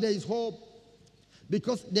child while there is hope.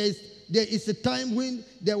 Because there is a time when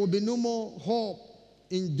there will be no more hope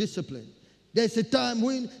in discipline. There is a time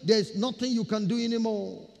when there is nothing you can do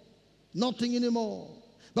anymore. Nothing anymore.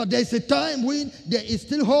 But there is a time when there is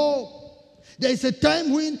still hope. There is a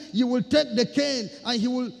time when you will take the cane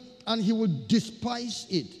and he will despise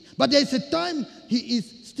it. But there is a time he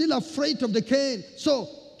is still afraid of the cane. So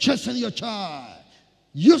chasten your child.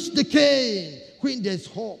 Use the cane when there's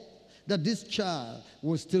hope that this child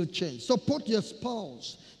will still change. Support your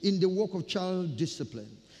spouse in the work of child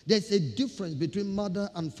discipline. There's a difference between mother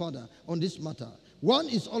and father on this matter. One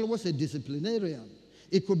is always a disciplinarian.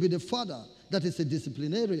 It could be the father that is a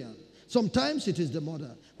disciplinarian. Sometimes it is the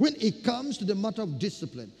mother. When it comes to the matter of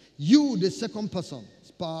discipline, you, the second person,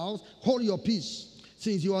 spouse, hold your peace.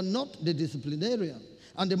 Since you are not the disciplinarian,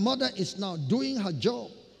 and the mother is now doing her job,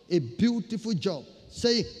 a beautiful job,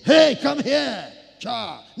 say, hey, come here,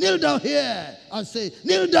 child, kneel down here, and say,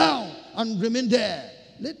 kneel down, and remain there.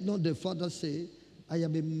 Let not the father say, I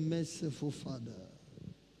am a merciful father.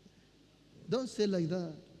 Don't say like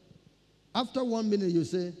that. After 1 minute, you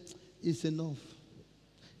say, it's enough.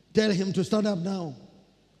 Tell him to stand up now.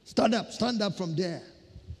 Stand up from there.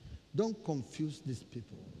 Don't confuse these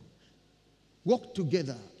people. Work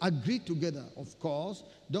together, agree together. Of course,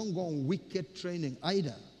 don't go on wicked training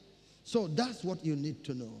either. So that's what you need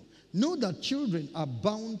to know. Know that children are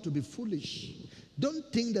bound to be foolish. Don't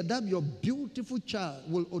think that your beautiful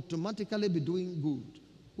child will automatically be doing good.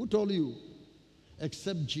 Who told you?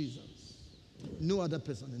 Except Jesus. No other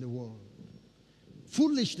person in the world.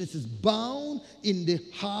 Foolishness is bound in the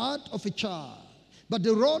heart of a child, but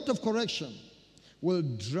the rod of correction will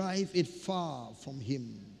drive it far from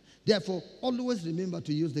him. Therefore, always remember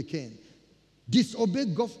to use the cane.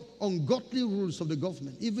 Disobey ungodly rules of the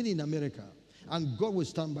government, even in America, and God will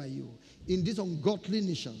stand by you. In these ungodly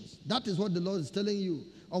nations, that is what the Lord is telling you.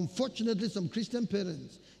 Unfortunately, some Christian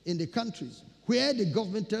parents in the countries where the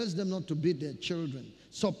government tells them not to beat their children,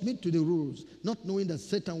 submit to the rules, not knowing that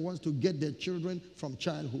Satan wants to get their children from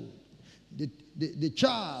childhood. The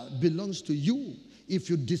child belongs to you. If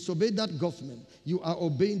you disobey that government, you are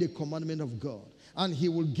obeying the commandment of God. And he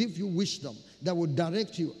will give you wisdom that will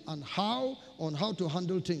direct you on how to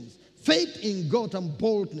handle things. Faith in God and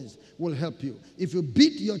boldness will help you. If you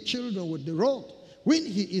beat your children with the rod, when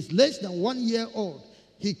he is less than 1 year old,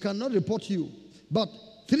 he cannot report you. But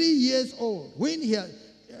 3 years old, when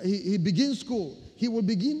he begins school, he will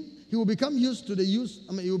become used to the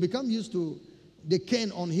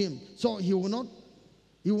cane on him. So he will not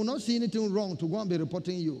see anything wrong to go and be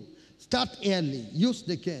reporting you. Start early. Use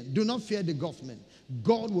the cane. Do not fear the government.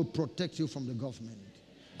 God will protect you from the government.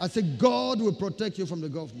 I say God will protect you from the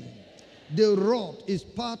government. The rod is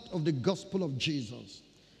part of the gospel of Jesus.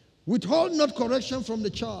 Withhold not correction from the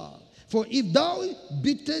child. For if thou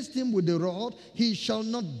beatest him with the rod, he shall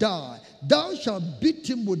not die. Thou shalt beat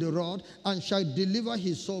him with the rod and shalt deliver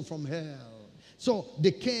his soul from hell. So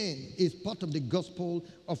the cane is part of the gospel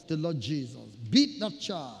of the Lord Jesus. Beat that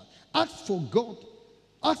child. Ask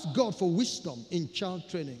God for wisdom in child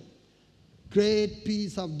training. Great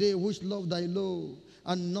peace have they which love thy law,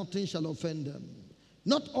 and nothing shall offend them.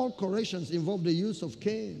 Not all corrections involve the use of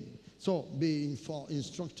cane. So be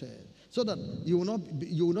instructed, so that you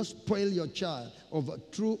will not spoil your child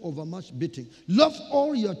through overmuch beating. Love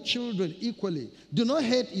all your children equally. Do not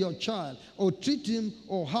hate your child or treat him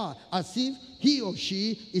or her as if he or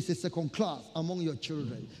she is a second class among your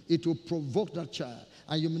children. It will provoke that child,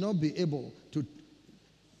 and you may not be able to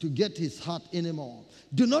get his heart anymore.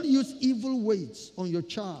 Do not use evil weights on your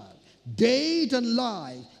child. Death and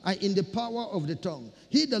life are in the power of the tongue.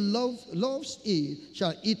 He that loves it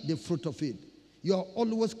shall eat the fruit of it. You are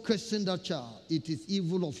always cursing that child. It is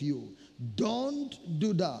evil of you. Don't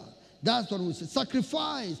do that. That's what we say.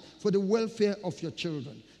 Sacrifice for the welfare of your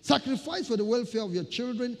children. Sacrifice for the welfare of your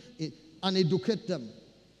children and educate them.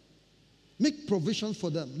 Make provisions for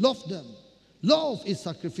them. Love them. Love is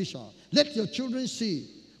sacrificial. Let your children see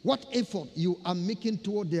what effort you are making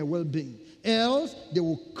toward their well-being. Else, they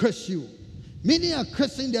will curse you. Many are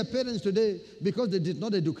cursing their parents today because they did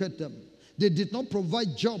not educate them. They did not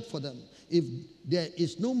provide job for them. If there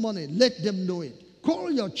is no money, let them know it.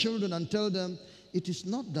 Call your children and tell them, it is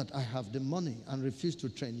not that I have the money and refuse to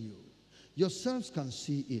train you. Yourselves can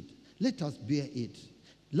see it. Let us bear it.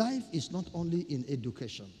 Life is not only in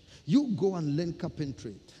education. You go and learn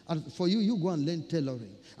carpentry. And for you go and learn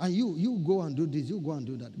tailoring. And you go and do this, you go and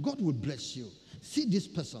do that. God will bless you. See this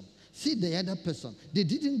person. See the other person. They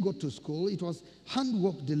didn't go to school. It was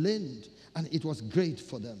handwork they learned. And it was great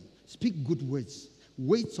for them. Speak good words.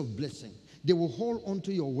 Words of blessing. They will hold on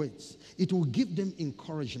to your words. It will give them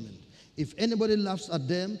encouragement. If anybody laughs at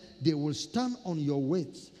them, they will stand on your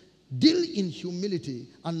words. Deal in humility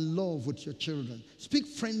and love with your children. Speak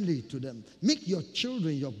friendly to them. Make your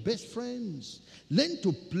children your best friends. Learn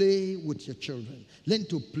to play with your children. Learn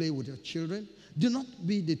to play with your children. Do not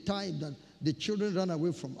be the type that the children run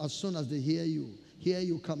away from as soon as they hear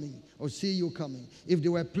you coming or see you coming. If they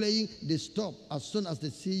were playing, they stop as soon as they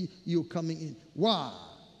see you coming in. Why?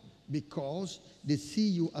 Because they see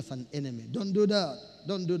you as an enemy. Don't do that.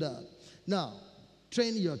 Don't do that. Now,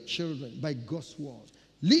 train your children by God's word.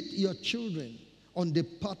 Lead your children on the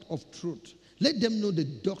path of truth. Let them know the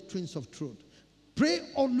doctrines of truth. Pray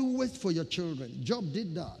always for your children. Job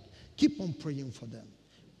did that. Keep on praying for them.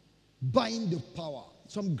 Bind the power.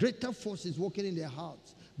 Some greater forces working in their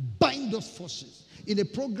hearts. Bind those forces. In a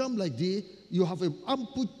program like this, you have an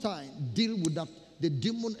ample time. Deal with that, the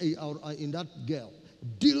demon in that girl.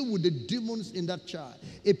 Deal with the demons in that child.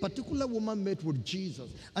 A particular woman met with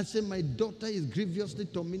Jesus and said, my daughter is grievously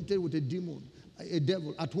tormented with a demon, a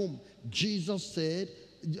devil at home. Jesus said,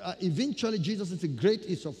 eventually Jesus said, great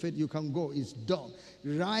is your faith, you can go, it's done.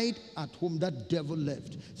 Right at home, that devil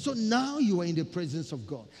left. So now you are in the presence of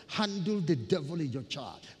God. Handle the devil in your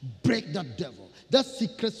child. Break that devil. That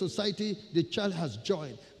secret society the child has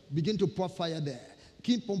joined, begin to pour fire there.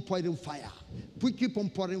 Keep on pouring fire. Keep on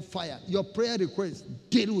pouring fire. Your prayer request,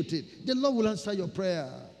 deal with it. The Lord will answer your prayer.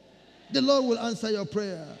 The Lord will answer your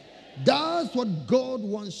prayer. That's what God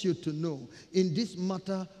wants you to know in this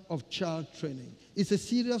matter of child training. It's a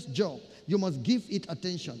serious job. You must give it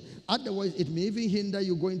attention. Otherwise, it may even hinder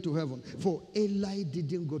you going to heaven. For Eli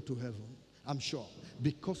didn't go to heaven, I'm sure,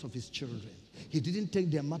 because of his children. He didn't take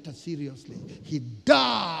their matter seriously. He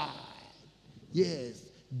died. Yes,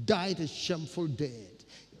 died a shameful death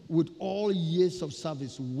with all years of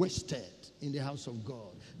service wasted in the house of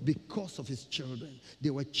God because of his children. They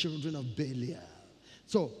were children of Belial.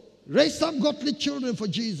 So, raise up godly children for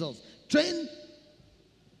Jesus. Training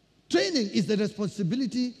is the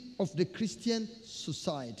responsibility of the Christian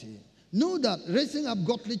society. Know that raising up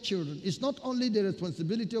godly children is not only the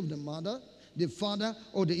responsibility of the mother, the father,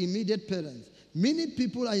 or the immediate parents. Many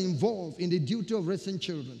people are involved in the duty of raising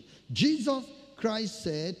children. Jesus Christ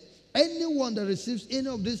said, anyone that receives any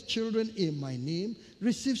of these children in my name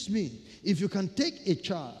receives me. If you can take a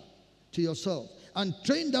child to yourself and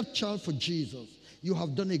train that child for Jesus, you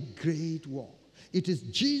have done a great work. It is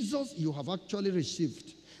Jesus you have actually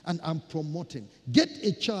received and I'm promoting. Get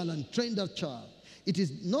a child and train that child. It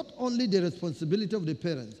is not only the responsibility of the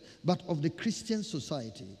parents, but of the Christian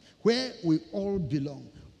society where we all belong.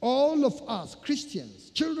 All of us, Christians,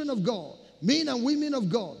 children of God, men and women of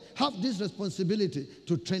God, have this responsibility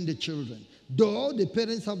to train the children. Though the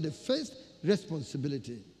parents have the first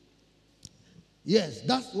responsibility. Yes,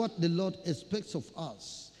 that's what the Lord expects of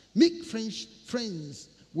us. Make friends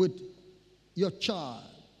with your child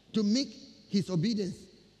to make his obedience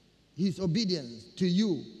to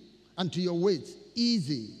you and to your ways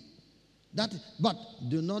easy. But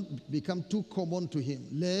do not become too common to him,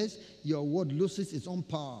 lest your word loses its own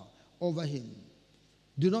power over him.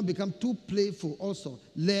 Do not become too playful also,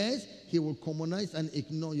 lest he will commonize and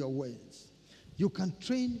ignore your words. You can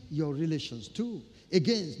train your relations too.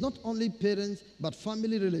 Again, not only parents, but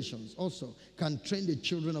family relations also can train the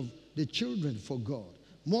children for God.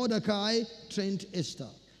 Mordecai trained Esther.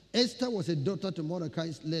 Esther was a daughter to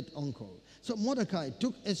Mordecai's late uncle. So Mordecai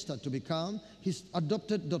took Esther to become his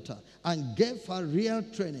adopted daughter and gave her real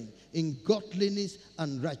training in godliness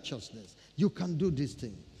and righteousness. You can do this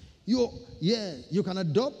thing. You can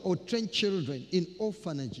adopt or train children in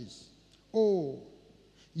orphanages. Oh,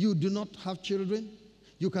 you do not have children?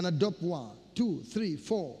 You can adopt 1, 2, 3,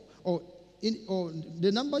 4, or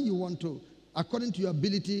the number you want to, according to your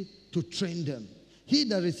ability to train them. He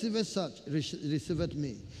that receiveth such, receiveth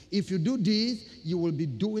me. If you do this, you will be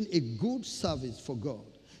doing a good service for God.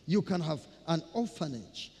 You can have an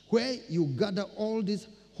orphanage where you gather all these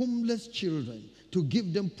homeless children to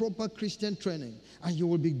give them proper Christian training, and you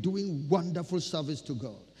will be doing wonderful service to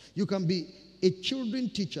God. You can be a children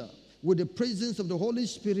teacher with the presence of the Holy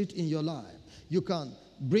Spirit in your life. You can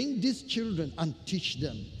bring these children and teach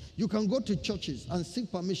them. You can go to churches and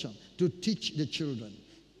seek permission to teach the children.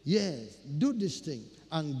 Yes, do this thing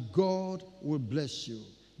and God will bless you.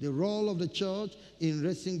 The role of the church in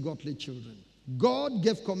raising godly children. God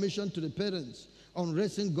gave commission to the parents on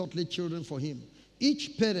raising godly children for him.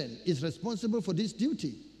 Each parent is responsible for this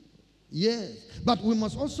duty. Yes, but we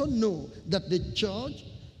must also know that the church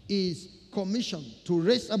is commissioned to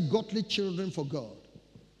raise up godly children for God.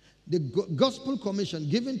 The gospel commission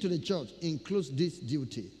given to the church includes this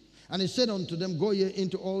duty. And he said unto them, go ye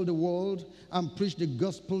into all the world and preach the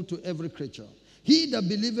gospel to every creature. He that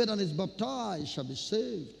believeth and is baptized shall be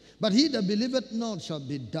saved, but he that believeth not shall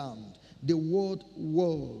be damned. The word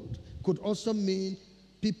world could also mean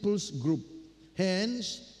people's group.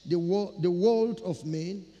 Hence, the world of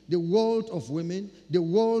men, the world of women, the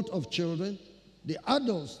world of children, The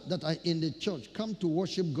adults that are in the church come to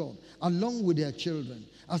worship God along with their children.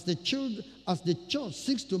 As the church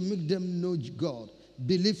seeks to make them know God,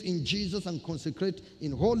 believe in Jesus and consecrate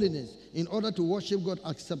in holiness in order to worship God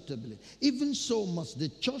acceptably. Even so must the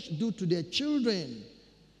church do to their children.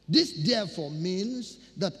 This therefore means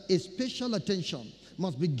that a special attention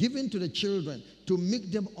must be given to the children to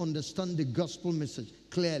make them understand the gospel message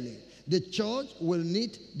clearly. The church will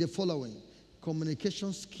need the following: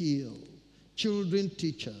 communication skill, children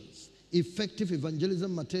teachers, effective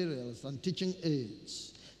evangelism materials and teaching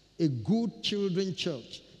aids, a good children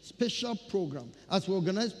church, special program. As we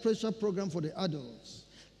organize special program for the adults,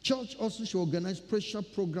 church also should organize special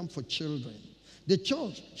program for children. The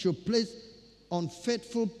church should place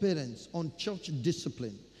unfaithful parents on church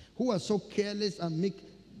discipline who are so careless and make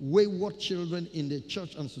wayward children in the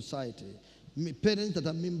church and society. Parents that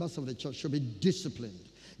are members of the church should be disciplined.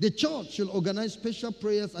 The church should organize special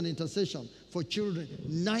prayers and intercession for children,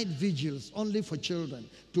 night vigils only for children,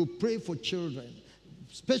 to pray for children,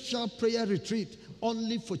 special prayer retreat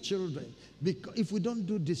only for children. Because if we don't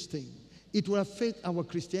do this thing, it will affect our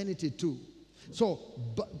Christianity too. So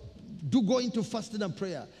do go into fasting and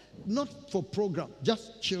prayer, not for program,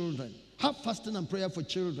 just children. Have fasting and prayer for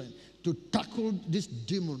children to tackle these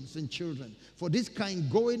demons in children. For this kind,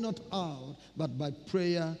 going not out, but by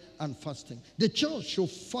prayer and fasting. The church should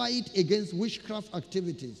fight against witchcraft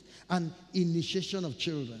activities and initiation of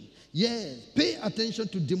children. Yes, pay attention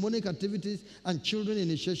to demonic activities and children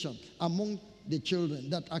initiation among the children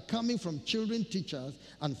that are coming from children teachers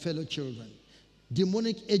and fellow children.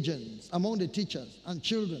 Demonic agents among the teachers and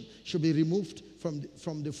children should be removed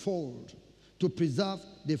from the fold to preserve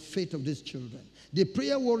the faith of these children. The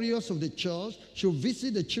prayer warriors of the church should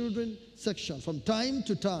visit the children section from time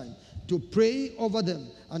to time to pray over them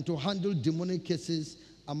and to handle demonic cases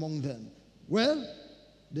among them. Well,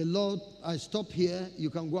 the Lord, I stop here.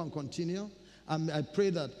 You can go and continue. And I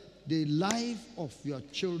pray that the life of your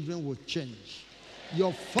children will change.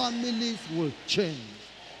 Your families will change.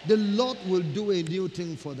 The Lord will do a new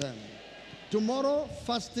thing for them. Tomorrow,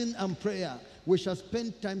 fasting and prayer, we shall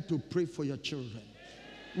spend time to pray for your children.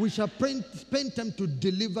 We shall spend time to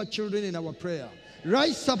deliver children in our prayer.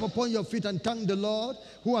 Rise up upon your feet and thank the Lord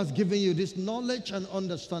who has given you this knowledge and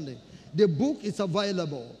understanding. The book is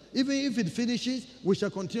available. Even if it finishes, we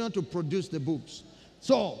shall continue to produce the books.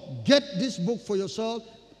 So, get this book for yourself.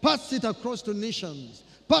 Pass it across to nations.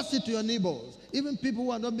 Pass it to your neighbors. Even people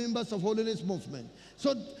who are not members of Holiness movement.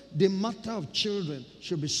 So, the matter of children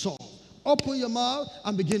should be solved. Open your mouth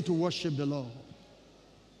and begin to worship the Lord.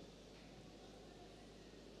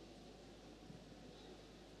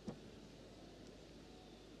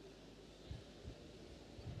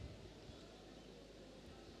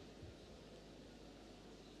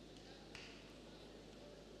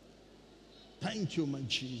 Thank you, my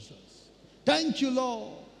Jesus. Thank you,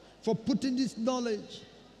 Lord, for putting this knowledge,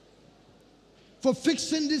 for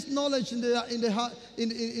fixing this knowledge in the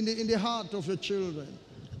heart of your children.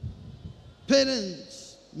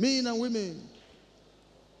 Parents, men and women,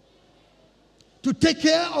 to take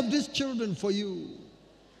care of these children for you,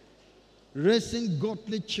 raising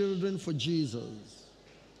godly children for Jesus,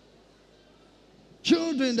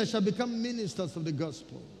 children that shall become ministers of the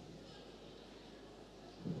gospel.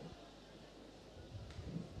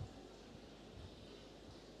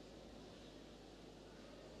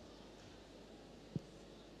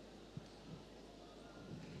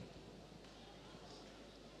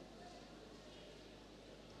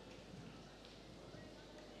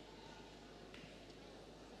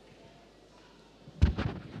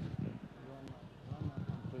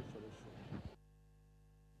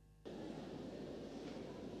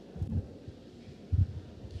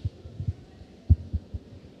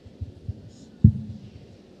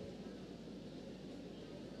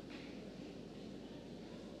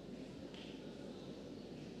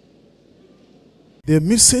 The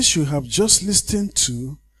message you have just listened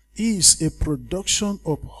to is a production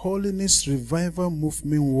of Holiness Revival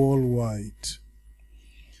Movement Worldwide.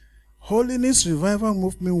 Holiness Revival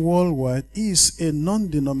Movement Worldwide is a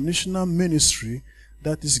non-denominational ministry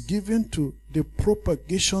that is given to the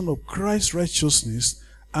propagation of Christ's righteousness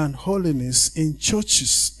and holiness in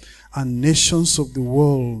churches and nations of the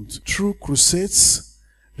world through crusades,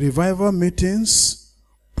 revival meetings,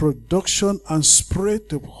 production and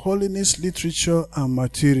spread of holiness literature and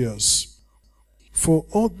materials. For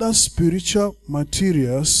other spiritual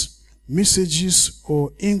materials, messages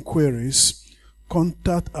or inquiries,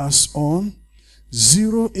 contact us on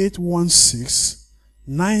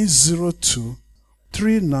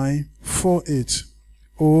 0816-902-3948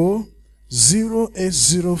 or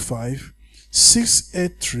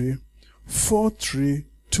 0805-683-4630.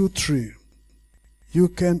 4323. You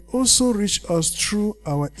can also reach us through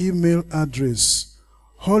our email address,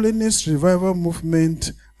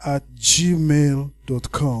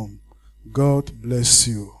 holinessrevivalmovement@gmail.com. God bless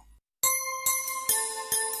you.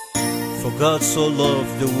 For God so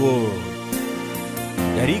loved the world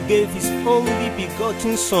that he gave his only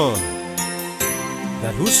begotten Son,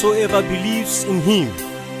 that whosoever believes in him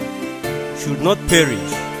should not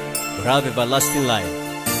perish, but have everlasting life.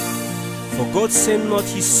 For God sent not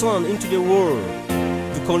his Son into the world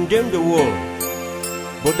to condemn the world,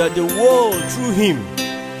 but that the world through him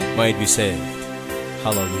might be saved.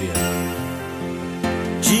 Hallelujah.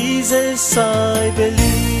 Jesus, I believe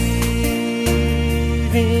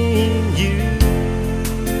in you.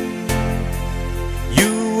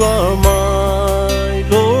 You are my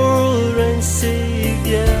Lord and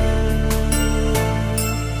Savior.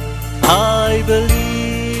 I believe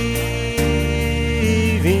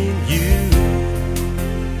in you.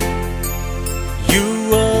 You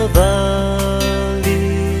are the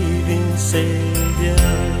living Savior.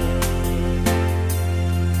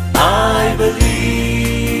 I believe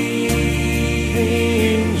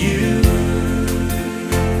in you.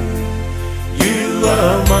 You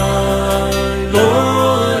are my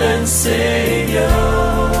Lord and Savior.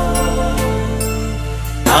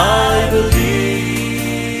 I believe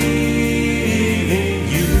in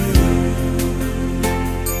you.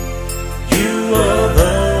 You are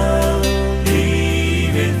the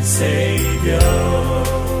living Savior.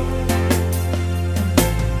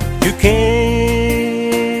 You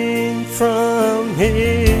came from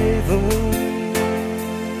heaven.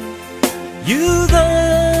 You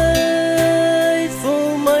died for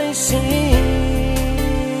my sins.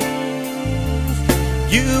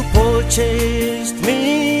 You purchased me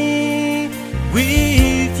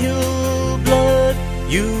with your blood.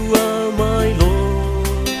 You are my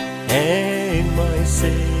Lord and my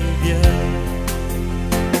Savior.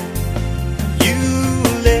 You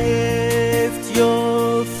left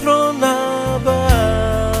your throne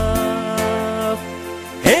above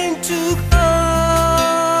and took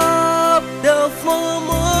up the form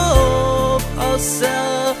of a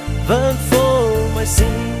servant for my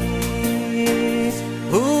sins.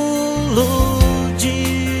 Oh Lord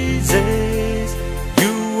Jesus,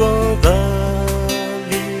 you are the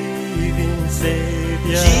living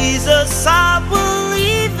Savior. Jesus, I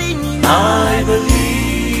believe in you. I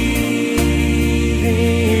believe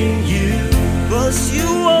in you. 'Cause you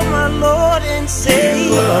are my Lord and Savior. You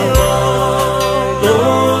are my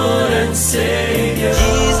Lord and Savior.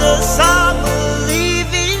 Jesus, I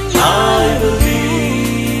believe in you. I believe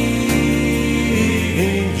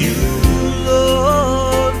in you.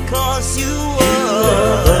 Lord, 'cause you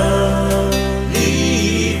are the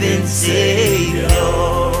living Savior.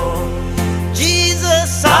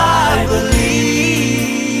 Jesus, I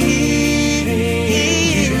believe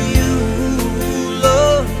in you.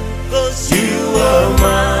 Lord, 'cause You are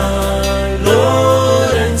my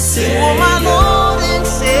Lord and you are Savior. my Lord and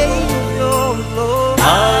Savior, Lord. I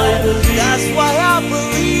believe. That's why I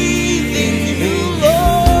believe in you,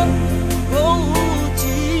 Lord. Oh,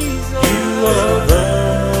 Jesus. You are the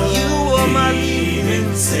You are my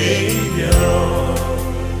living Savior.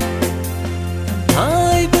 I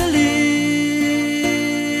believe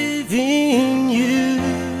in you.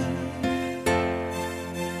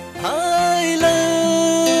 I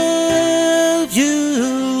love you,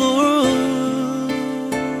 Lord.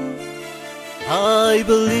 I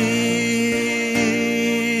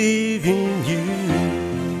believe in you.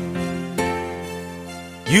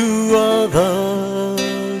 You are the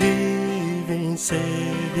living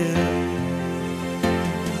Savior.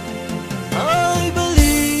 I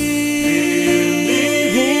believe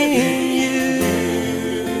in you.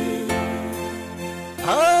 I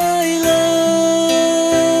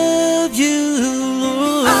love you,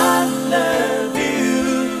 Lord. I love you.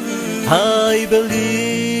 I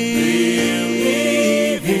believe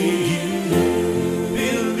in you.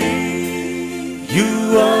 You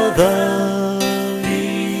are the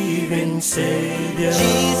living Savior.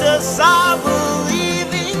 Jesus, I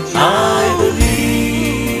believe in you. I believe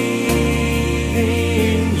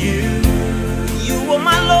in you. You are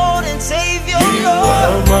my Lord and Savior, You Lord.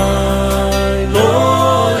 are my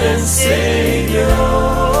Lord and Savior.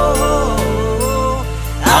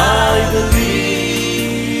 I believe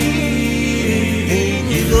in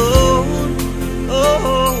you. Lord. Oh,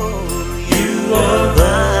 You are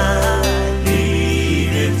the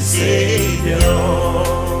living Savior.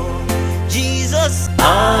 Jesus, I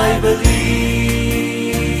believe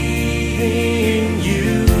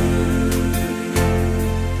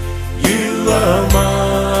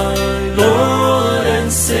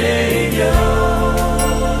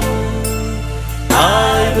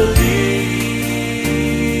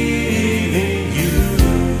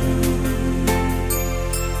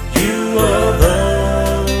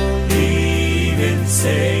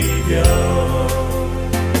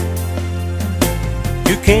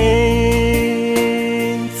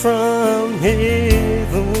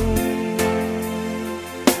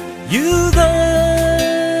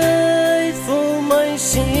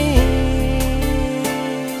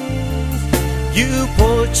You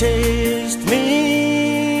purchased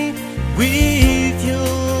me with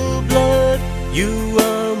your blood. You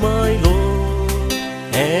are my Lord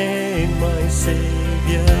and my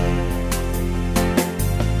Savior.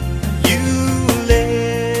 You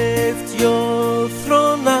left your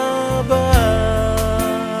throne above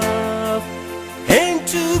and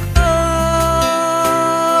took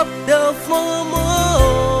up the form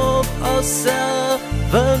of a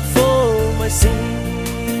servant for my sins.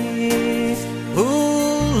 Oh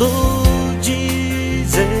Lord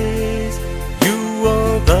Jesus, you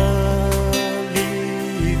are the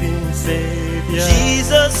living Savior.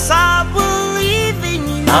 Jesus, I believe in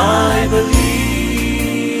you. I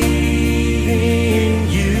believe in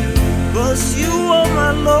you. 'Cause you are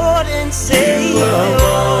my Lord and Savior. You are my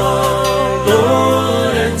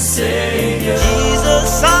Lord and Savior.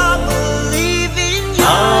 Jesus, I believe in you. I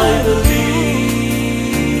believe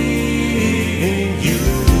in you.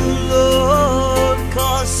 Lord,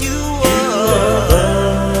 'cause you are the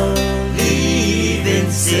living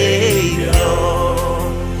Savior.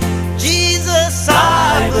 Jesus, I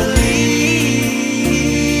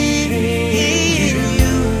believe in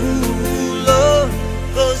you, Lord,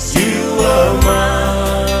 'cause you are my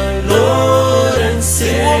Lord and are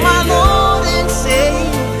Savior. my Lord and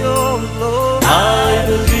Savior, Lord. I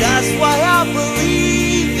believe. That's why I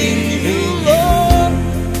believe in you, Lord.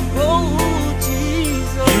 Oh,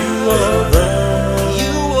 Jesus, You are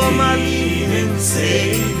you are my living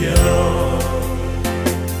Savior.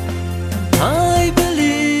 I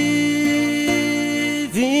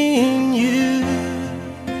believe in you.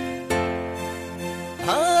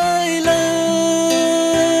 I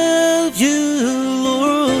love you,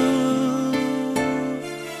 Lord.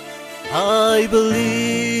 I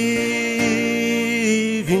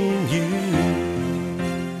believe in you.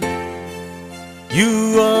 You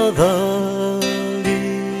are the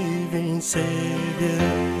living Savior.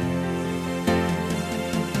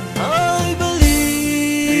 I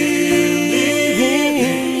believe in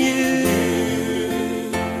you.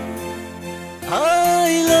 I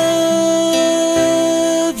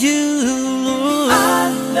love you, Lord. I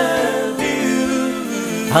love you.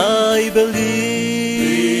 I believe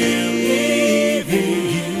in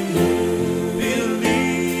you.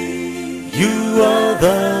 You are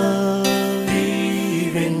the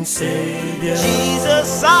living Savior.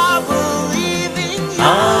 Jesus, I believe.